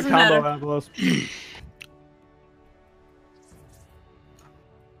Doesn't combo, matter. Avalos.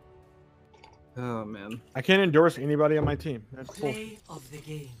 Oh man. I can't endorse anybody on my team. That's cool. Play of the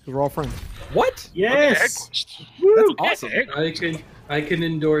game. Because we're all friends. What? Yes. That's awesome. I can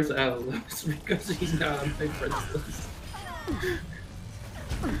endorse Avalos because he's not on my friends list.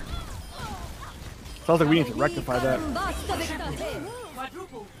 Sounds like we need to rectify that.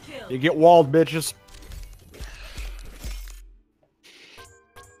 You get walled, bitches.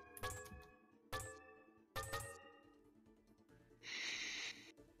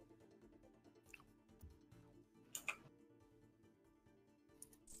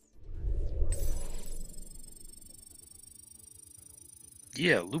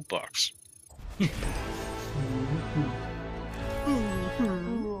 Yeah, loot box.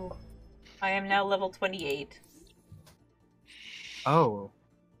 I am now level 28. Oh.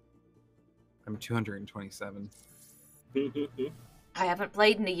 I'm 227. I haven't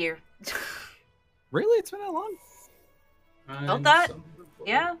played in a year. Really? It's been that long? Felt that?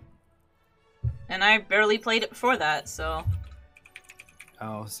 Yeah. And I barely played it before that, so...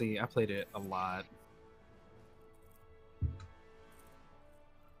 Oh, see, I played it a lot.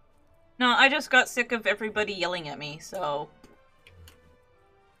 No, I just got sick of everybody yelling at me, so...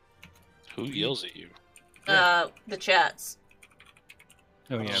 Who yells at you? The chats.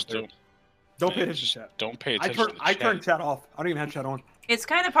 Oh yeah. Just Don't pay attention to chat. Don't pay attention to the I chat. turn chat off. I don't even have chat on. It's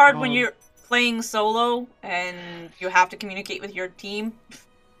kind of hard when you're playing solo and you have to communicate with your team.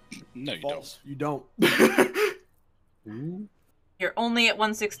 No, you False. You don't. You're only at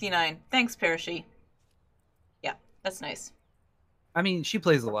 169. Thanks, Parashi. Yeah, that's nice. I mean, she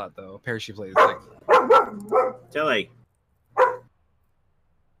plays a lot though. Parashi plays like... Tilly.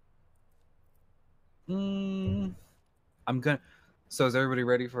 I'm gonna. So is everybody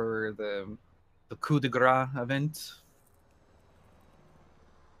ready for the coup de grace event?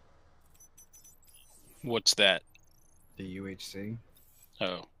 What's that? The UHC.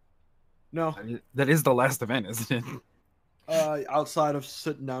 Oh. No. That is the last event, isn't it? Outside of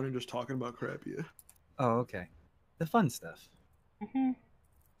sitting down and just talking about crap, yeah. Oh, okay. The fun stuff. Mm-hmm.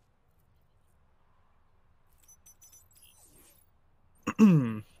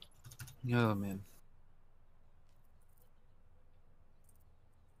 Oh man.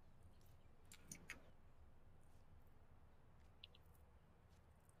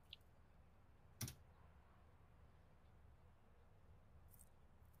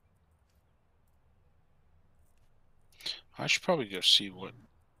 I should probably go see what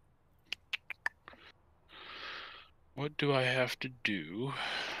do I have to do?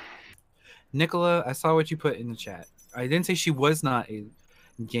 Nicola, I saw what you put in the chat. I didn't say she was not a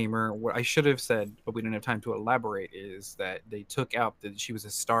gamer. What I should have said, but we didn't have time to elaborate, is that they took out that she was a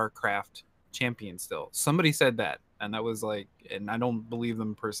StarCraft champion still. Somebody said that, and that was like, and I don't believe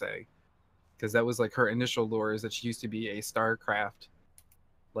them per se, because that was like her initial lore is that she used to be a StarCraft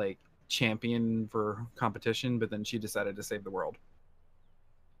like champion for competition, but then she decided to save the world.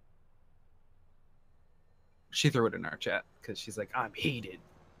 She threw it in our chat because she's like, I'm hated.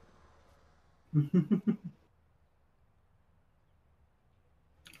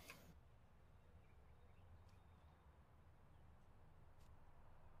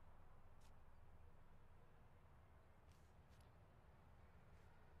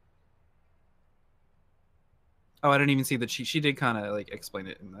 Oh, I didn't even see that she did kind of like explain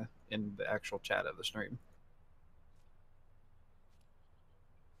it in the actual chat of the stream.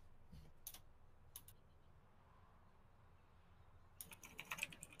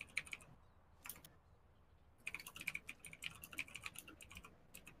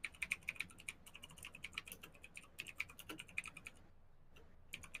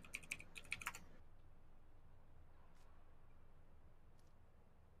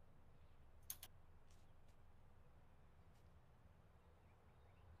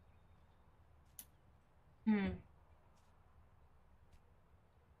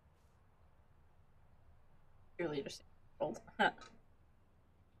 Really interesting.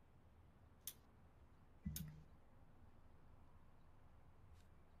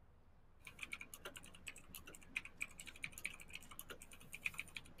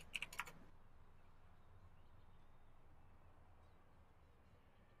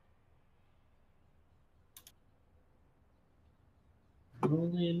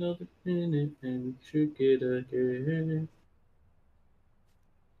 Only another minute and we should get again.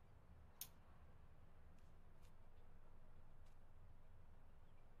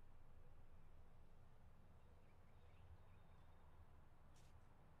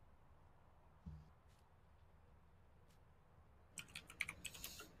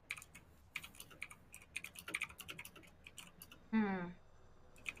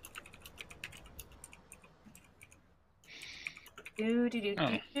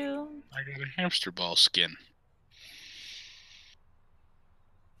 Oh, I got a hamster ball skin.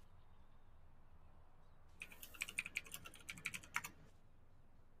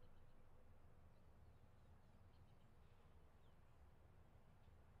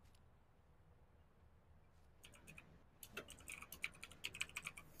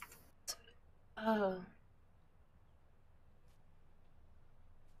 Oh.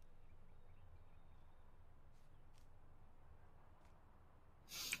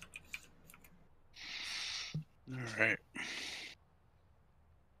 All right.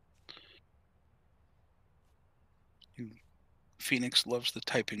 Phoenix loves the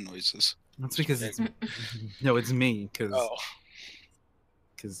typing noises. That's because it's no, it's me because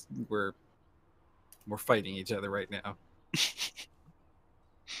we're fighting each other right now.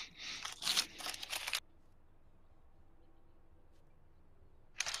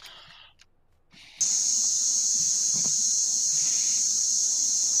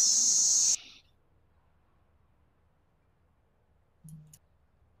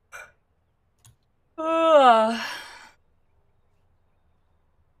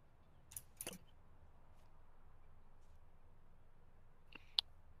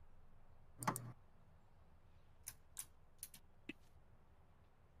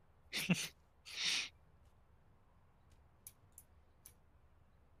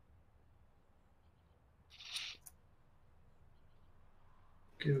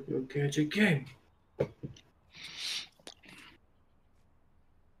 Go catch a game.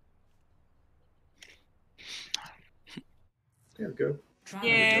 There we go.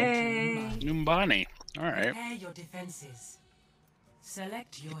 Yay! Numbani. All right. Prepare your defenses.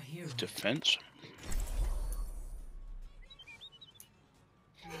 Select your hero. Defense.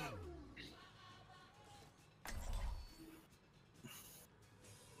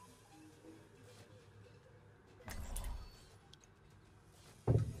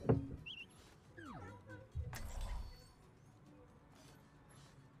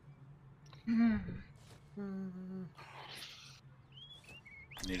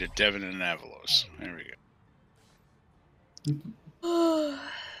 Need a Devon and an Avalos. There we go.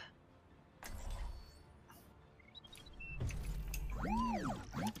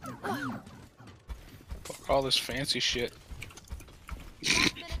 Fuck all this fancy shit.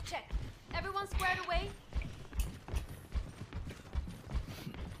 Check. Everyone squared away?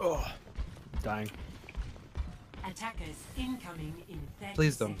 Oh, dying. Attackers incoming in 30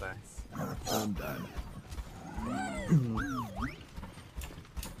 Please don't die. I'm done.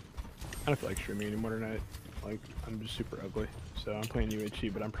 I don't feel like streaming anymore tonight. Like, I'm just super ugly. So I'm playing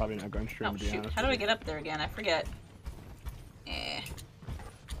UHC, but I'm probably not going to stream, Oh to be shoot! honest. How do I get up there again? I forget.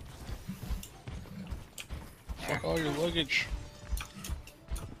 Fuck all your luggage.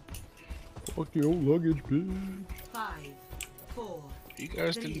 Fuck your old luggage, bitch. 5, 4. You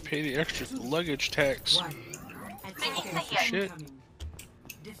guys didn't pay the extra luggage tax. Attacker Shit.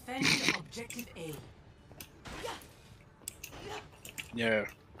 Defend objective A. Yeah.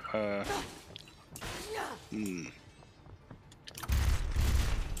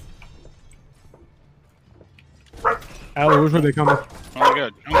 Allie, which way they coming? Oh my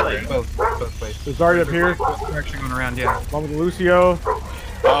god. I'm Both ways. There's Zarya up here. They're actually going around, yeah. One with Lucio.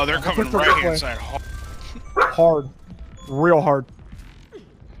 Oh, they're coming Push them right this hand way. side. Hard. Real hard.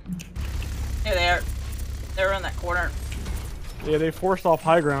 Here they are. They're in that corner. Yeah, they forced off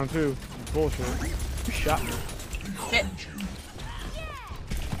high ground, too. Bullshit. You shot me. Shit.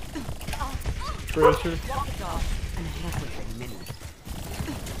 Tracer.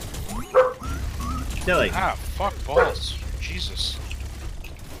 Silly. Ah, fuck balls. Jesus.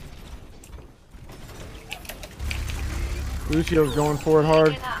 Lucio's going for it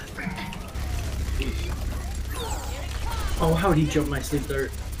hard. Oh, how did he jump my sleep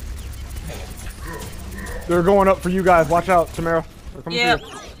dart? They're going up for you guys. Watch out, Tamara. They're coming Yeah. for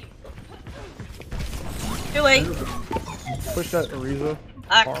you. Too late. Push that Ariza.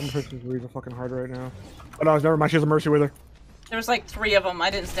 Ah. Oh, I'm pushing Ariza fucking hard right now. Oh no, never mind. She has a Mercy with her. There was like 3 of them. I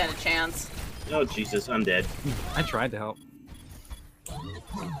didn't stand a chance. Oh Jesus, I'm dead. I tried to help.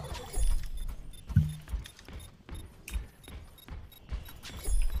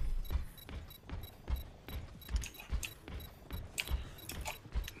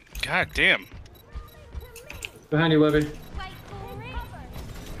 God damn. Behind you, Levy.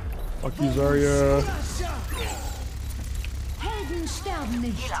 Fuck you, Zarya.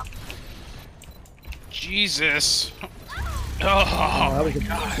 Jesus. Oh, that was a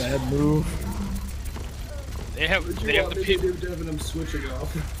bad move. They have the people. Devin, I'm switching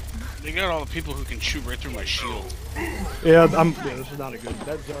off. They got all the people who can shoot right through my shield. Yeah, this is not a good.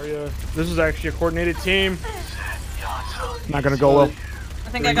 That's Zarya. This is actually a coordinated team. Not gonna go well. I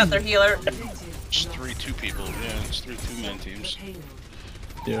think I got their healer. Just 2 people. Yeah, it's 3 2-man teams.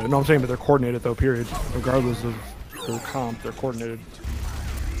 Yeah, no, I'm saying, but they're coordinated though. Period. Regardless of their comp, they're coordinated.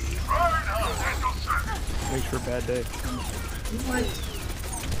 Makes for a bad day.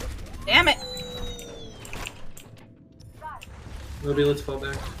 Damn it. Levy, let's fall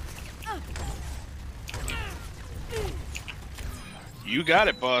back. You got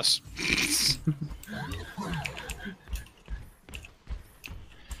it, boss.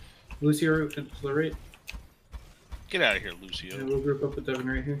 Lucio, to the right. Get out of here, Lucio. Yeah, we'll group up with Devin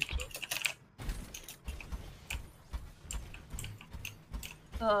right here.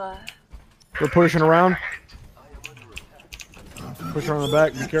 We're pushing around. Push her on the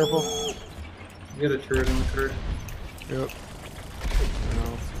back. Be careful. You got a turret in the cart. Yep.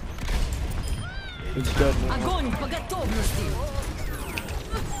 No. It's dead now. Огонь по готовности.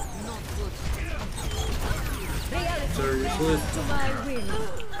 Sorry, you're slid. To my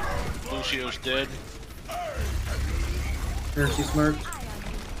will. Lucio's dead. Mercy smart.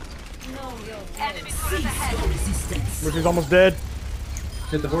 Mercy's almost dead.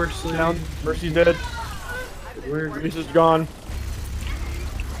 Hit the horse, slid. Down. Mercy's dead. Where? Reese's gone.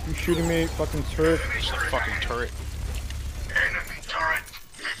 You shooting me, fucking turret. It's a fucking turret. Enemy turret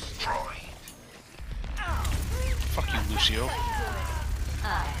destroyed. Fuck you, Lucio. I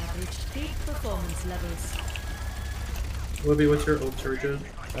have reached peak performance levels. Libby, what's your ult charge at?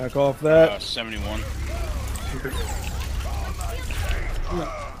 Back off that. 71. Okay.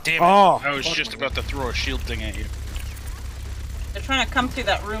 Damn it. Oh, I was just about to throw a shield thing at you. They're trying to come through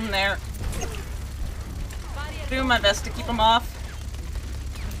that room there. Doing my best to keep them off.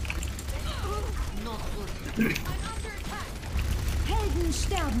 Helden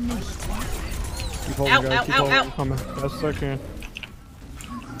sterben nicht. Keep holding, Ow, guys. ow, Keep ow, holding. ow. I'm coming. Best I can.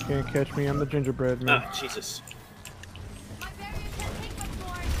 Can't catch me. I'm the gingerbread man. Ah, Jesus.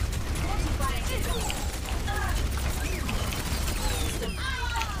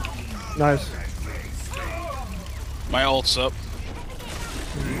 Nice. My ult's up.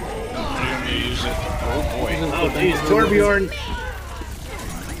 I'm gonna use it. Oh boy. Oh jeez, Torbjorn.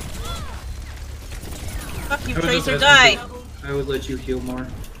 Fuck you, I was Tracer, just die! asking if I would let you heal more.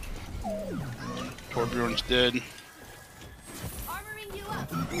 Torbjorn's dead.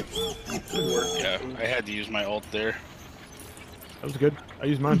 Good work. Yeah, I had to use my ult there. That was good. I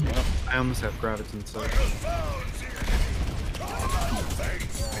used mine. I almost have graviton, so.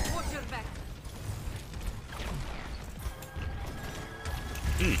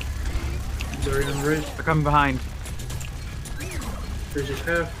 Zarya on the right. They're coming behind. Here's his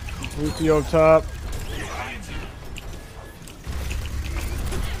half. Lucio up top.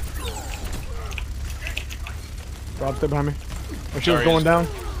 Rob, stay behind me. My shield's going down.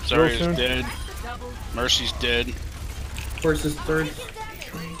 Real Zarya's soon. dead. Mercy's dead. Horse is third.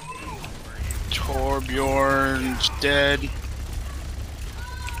 Torbjorn's dead.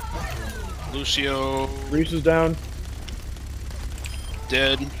 Lucio Reese is down.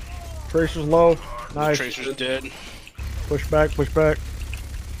 dead. Tracer's low. Nice. Tracer's dead. Push back, push back.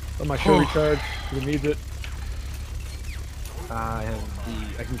 Let my shield recharge, because it needs it. I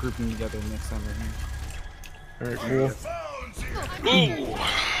have I can group them together next time right here. Alright, cool. Ooh.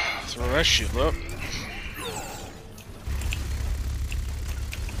 Throw that shit up.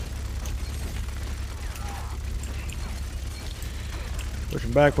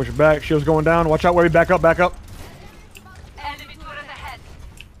 Pushing back, pushing back. Shield's going down. Watch out, where we back up, back up. Enemy turret ahead.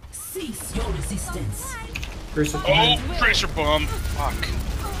 Cease your resistance. Tracer Oh, behind. Tracer bomb. Fuck.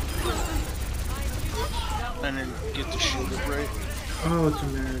 I didn't get the shield up right. Oh, it's a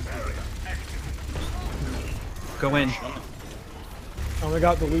man. Go in. I only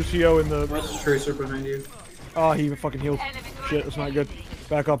got the Lucio in the... Watch the Tracer behind you. Oh, he even fucking healed. Shit, that's not good.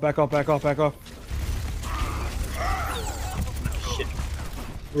 Back off, back off, back off, back off. Shit.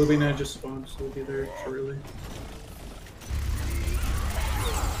 Ruby now just spawned, so we'll be there shortly.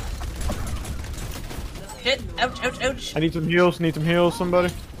 Shit. Ouch, ouch, ouch. I need some heals,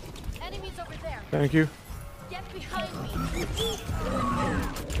 somebody. Enemies over there. Thank you. Get behind me.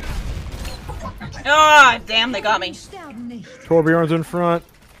 Ah, damn, they got me. Torbjorn's in front.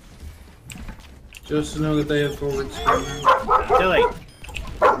 Just to know that they have forward speed. Tilly.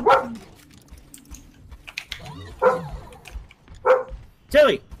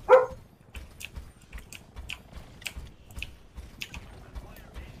 Tilly.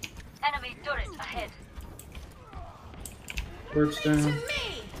 Enemy turret ahead. Works down.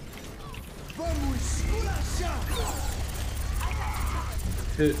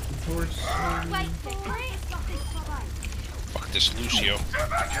 Hit horse. Fuck this Lucio.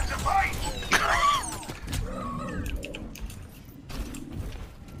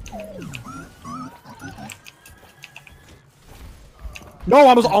 No,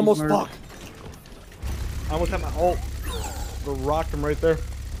 I was almost fucked. I almost had my ult. I rocked him right there.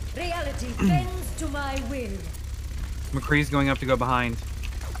 Reality bends to my will. McCree's going up to go behind.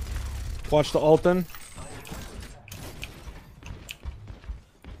 Watch the ult in.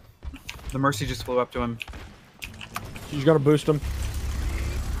 The Mercy just flew up to him. She's gonna boost him.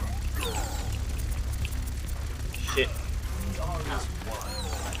 Shit.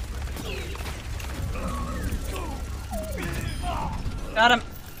 Got him.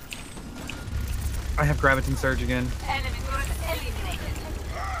 I have Graviton Surge again. Enemy turret eliminated.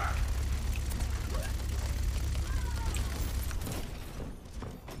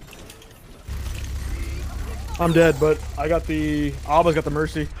 I'm dead, but I got the... Alba's got the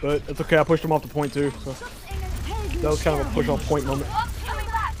Mercy, but it's okay. I pushed him off the point too, so... That was kind of a push off point moment.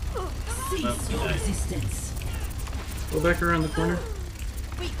 Cease your resistance. Go back around the corner.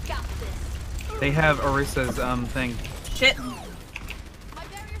 We got this. They have Orissa's thing. Shit. My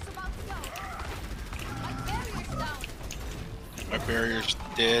barrier's about to go. My barrier's down. My barrier's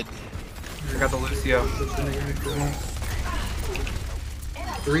dead. I got the Lucio.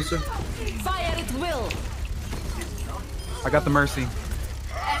 Teresa. Fire at will. I got the Mercy.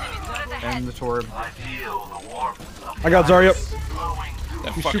 Enemy turret ahead. And the Torb. I got Zarya.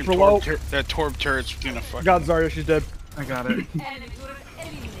 That She's fucking super low. that Torb turret's gonna I fuck. got Zarya, she's dead. I got it. Enemy turret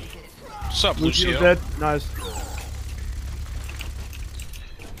eliminated. What's up, Lucio's Lucio? dead. Nice.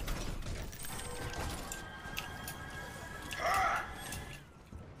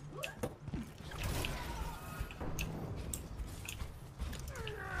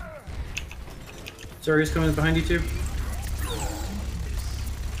 Zarya's coming behind you too.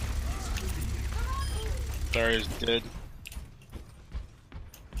 Zarya's dead.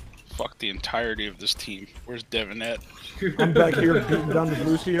 Fuck the entirety of this team. Where's Devin at? I'm back here beating down this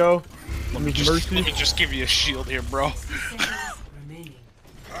Lucio. Let me just give you a shield here, bro. Remaining.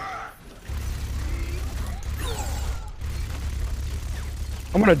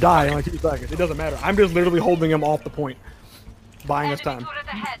 I'm gonna die in like 2 seconds. It doesn't matter. I'm just literally holding him off the point. Buying us Enemy time. turret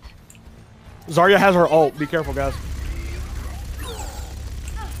ahead. Zarya has her ult. Be careful, guys.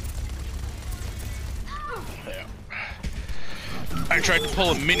 Yeah. I tried to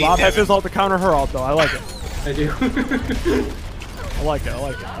pull a mini Rob has Devin. his ult to counter her ult, though. I like it. I do. I like it. I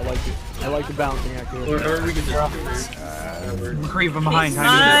like it. I like it. I like the bouncing activity. or we can just McCree from behind.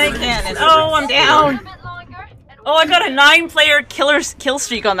 My cannon. Oh, I'm down. A bit longer, and Oh, I got a 9-player kill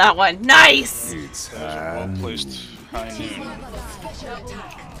streak on that one. Nice. That was a well-placed high noon.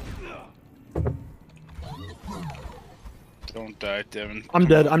 Don't die, Devin. I'm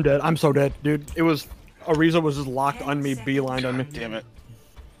dead. I'm dead. I'm so dead, dude. It was Ariza was just locked on me, beelined on me. Damn it.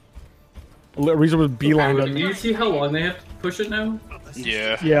 Ariza was beelined on Do me. you see how long they have to push it now?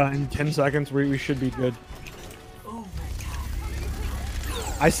 Yeah. Yeah, in 10 seconds we should be good.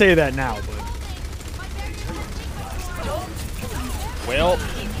 I say that now, but Well,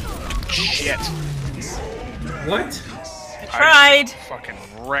 shit. What? I tried. Fucking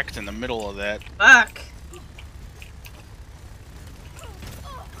wrecked in the middle of that. Fuck.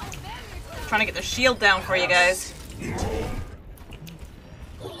 Trying to get the shield down for you guys.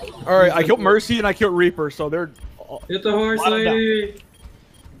 alright, I killed Mercy and I killed Reaper, so they're... Hit the horse lady!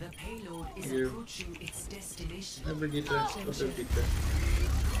 The payload is approaching its destination. What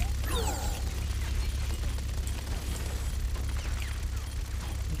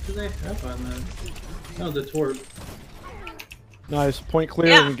do they have on that? Oh, the torp. Nice, point clear,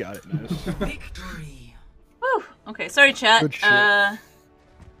 Yeah. we got it. Nice. Victory. Whew. Okay, sorry chat. Good shit.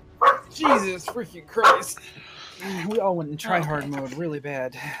 Jesus freaking Christ. We all went in try-hard mode really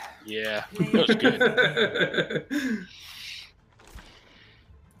bad. Yeah, that was good.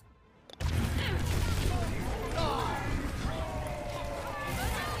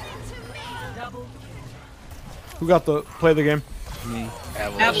 Who got the play the game? Me.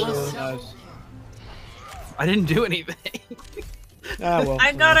 Atlas. Nice. I didn't do anything. Ah, well.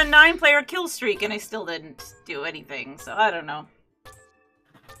 I got a 9-player kill streak and I still didn't do anything, so I don't know.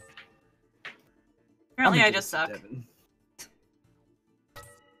 Apparently I just suck. Devin.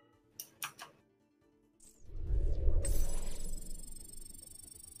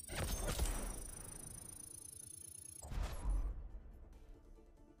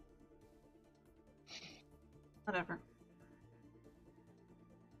 Whatever.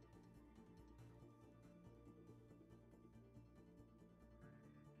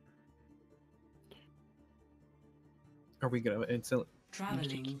 Are we gonna instantly?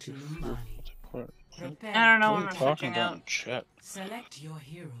 Traveling to Mumbai. Prepare I don't know What when are I'm you talking switching about out. in chat? Select your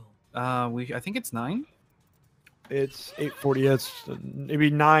hero. I think it's 9. It's 8:40. Yeah, it's maybe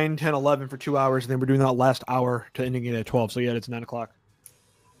 9, 10, 11 for 2 hours, and then we're doing that last hour to ending it at 12. So yeah, it's 9 o'clock.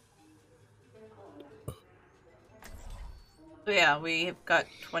 So yeah, we've got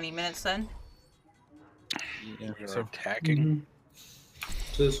 20 minutes then. Yeah. We're So attacking.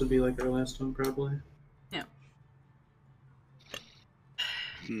 So this would be like our last one, probably. Yeah.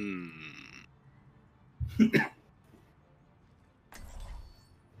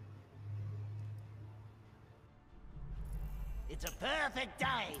 It's a perfect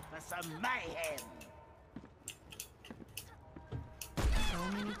day for some mayhem.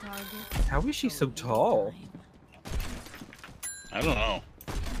 So many targets. how is she so tall? I don't know.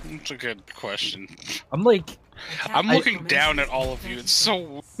 That's a good question. I'm like, I'm looking down at all of you. It's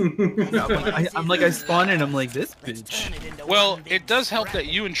so. I'm like I spawn and I'm like this bitch. Well, it does help that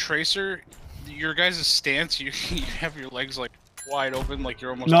you and Tracer, your guys' stance, you have your legs like wide open, like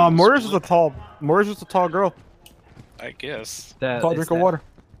you're almost. No, doing the Moira's is a split. tall girl. I guess. Tall drink of water.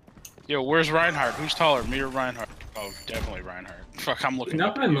 Yo, where's Reinhardt? Who's taller, me or Reinhardt? Oh, definitely Reinhardt. Fuck, I'm looking. Not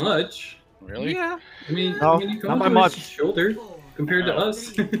up by at you. much. Really? Yeah. I mean, No, you not come by to his much. shoulder compared to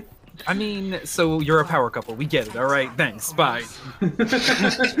us. I mean, so you're a power couple. We get it. All right. Thanks. Bye.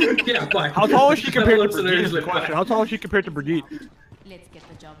 Yeah, bye. How tall is she compared to Listeners Brigitte? Is the with question. How tall is she compared to Brigitte? Let's get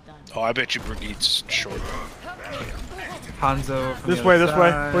the job done. Oh, I bet you Brigitte's short. Hanzo. From This the way, other this way.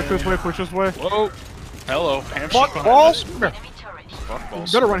 side. Push this way, push this way. Whoa. Hello, hamster Fuck behind balls! us. Come here. Fuck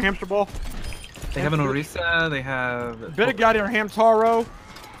balls. Better run hamster ball. They have an Orisa. They have. Better get out of here, Hamtaro.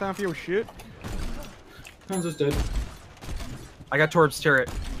 Time for your shit. Hanzo's dead. I got Torb's turret.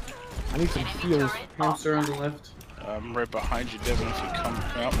 I need some heals. Hamster on the left. I'm right behind you, Devin. If you come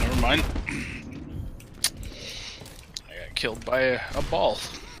out, never mind. I got killed by a ball.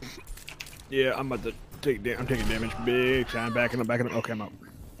 Yeah, I'm about to take. I'm taking damage big time. Backing up, backing up. Okay, I'm out.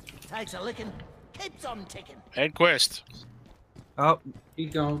 Takes a licking, keeps on ticking. Ed Quest. Oh,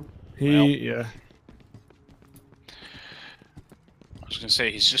 Keep going. Yeah. I was gonna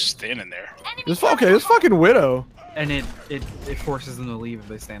say he's just standing there. This fucking widow. and it forces them to leave if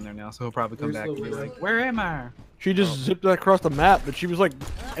they stand there now. So he'll probably come Where's back the and be widow? like, "Where am I?" She just zipped across the map, but she was like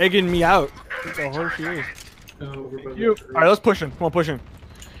egging me out. Look how hard she is. Oh, we're about You. to- All right, let's push him. Come on, push him.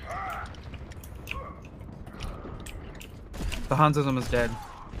 The Hanzo's almost dead.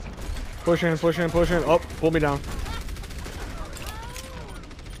 Push in, push in, push in. Oh, pull me down.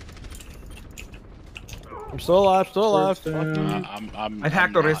 I'm still alive, still alive. Fuck you. I'm I've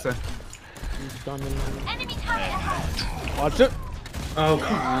hacked not. Orisa. He's done. Watch it. Oh,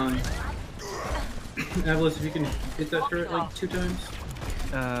 come on. Avalos, if you can hit that turret like 2 times.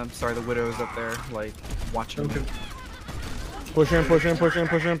 Sorry, the Widow's up there, like, watching me. Push in, push in, push in,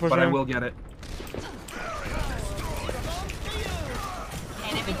 push in, push in. But I will get it.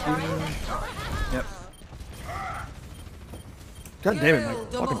 Yep. God damn it, my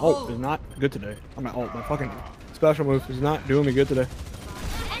fucking ult is not good today. I'm my ult, my fucking special move is not doing me good today.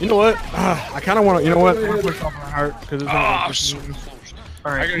 You know what? I kind of want to, you know what? I'm gonna push off my heart because it's not.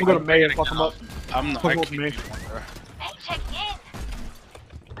 Alright, I'm gonna May and fuck him up. I'm not. You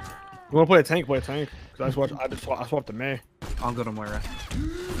wanna play a tank? Play a tank. Cause I swapped to May. I'll go to Moira.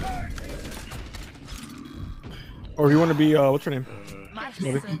 Or if you want to be, what's her name?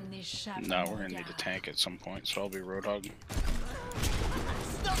 No, we're gonna need a tank at some point, so I'll be Roadhog.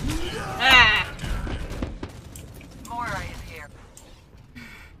 Ah! Moira is here.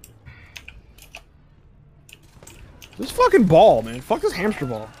 This fucking ball, man. Fuck this hamster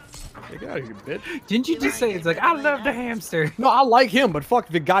ball. Get out of here, bitch. Didn't you just say it's like, I love the hamster? No, I like him, but fuck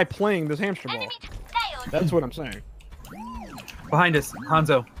the guy playing this hamster ball. That's what I'm saying. Behind us,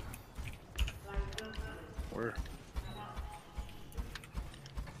 Hanzo. Where?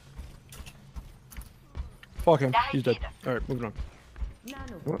 Fuck him. He's dead. Alright, moving on. You know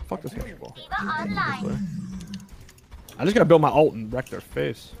what? Fuck this hamster ball. I just gotta build my ult and wreck their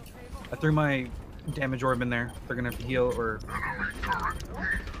face. I threw my damage orb in there. They're gonna have to heal or...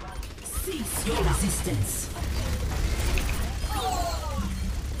 Cease your resistance.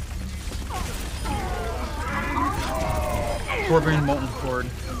 Corbin, Molten Cord.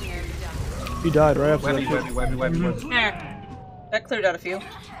 He died right after Webby, that. webby, webby, webby, webby. There. That cleared out a few.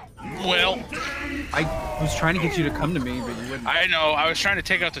 Well, I was trying to get you to come to me, but you wouldn't. I know. I was trying to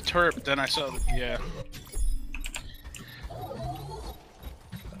take out the turret, but then I saw. Yeah.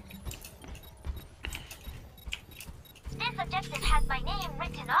 This objective has my name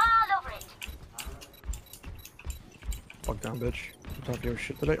written all over it. Fuck down, bitch. I'm talking your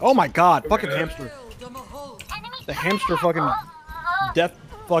shit today. Oh my god, fucking hamster. The hamster fucking death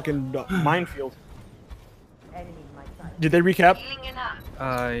fucking minefield. Did they recap?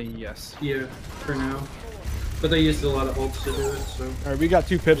 Yes. Yeah, for now. But they used a lot of ults to do it, so. Alright, we got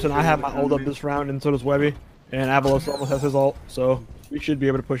 2 pips and I have my ult up this round and so does Webby. And Avalos almost has his ult, so we should be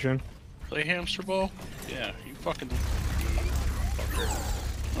able to push in. Play hamster ball? Yeah, you fucking. Fucker.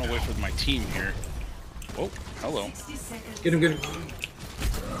 I'm gonna wait for my team here. Oh, hello. Get him, get him.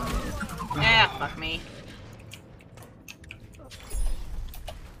 Ah, fuck me.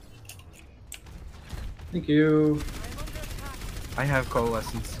 Thank you. I have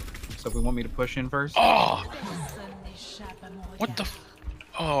coalescence. So if we want me to push in first. Oh! What the?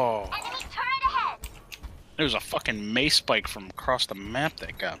 Oh. There was a fucking mace spike from across the map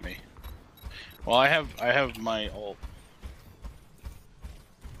that got me. Well, I have my ult.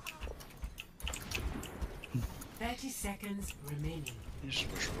 30 seconds remaining.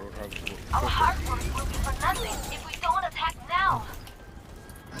 Just wish Roadhog was a little Our quicker. hard work will be for nothing if we don't attack now.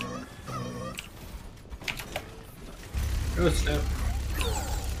 Go step.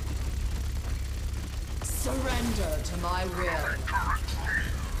 Surrender to my will.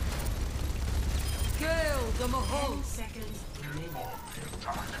 Gale the Mahal. 10 seconds remaining.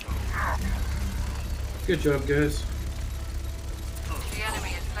 Good job, guys. The enemy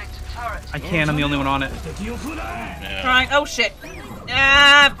has placed a turret. I can, I'm the only one on it. Yeah. Trying. Oh shit.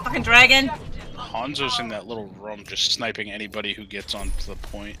 Ah, fucking dragon. Hanzo's in that little room just sniping anybody who gets onto the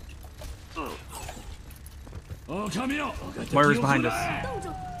point. Moira's behind us.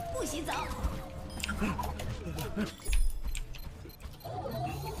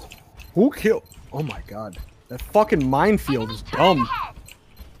 Who killed? Oh my god. That fucking minefield is dumb.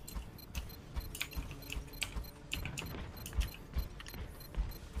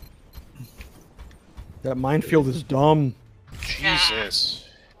 That minefield is dumb. Jesus.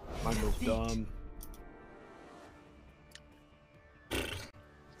 Minefield's dumb.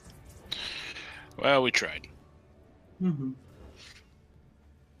 Well, we tried.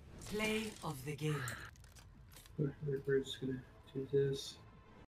 Play of the game. We're just gonna do this.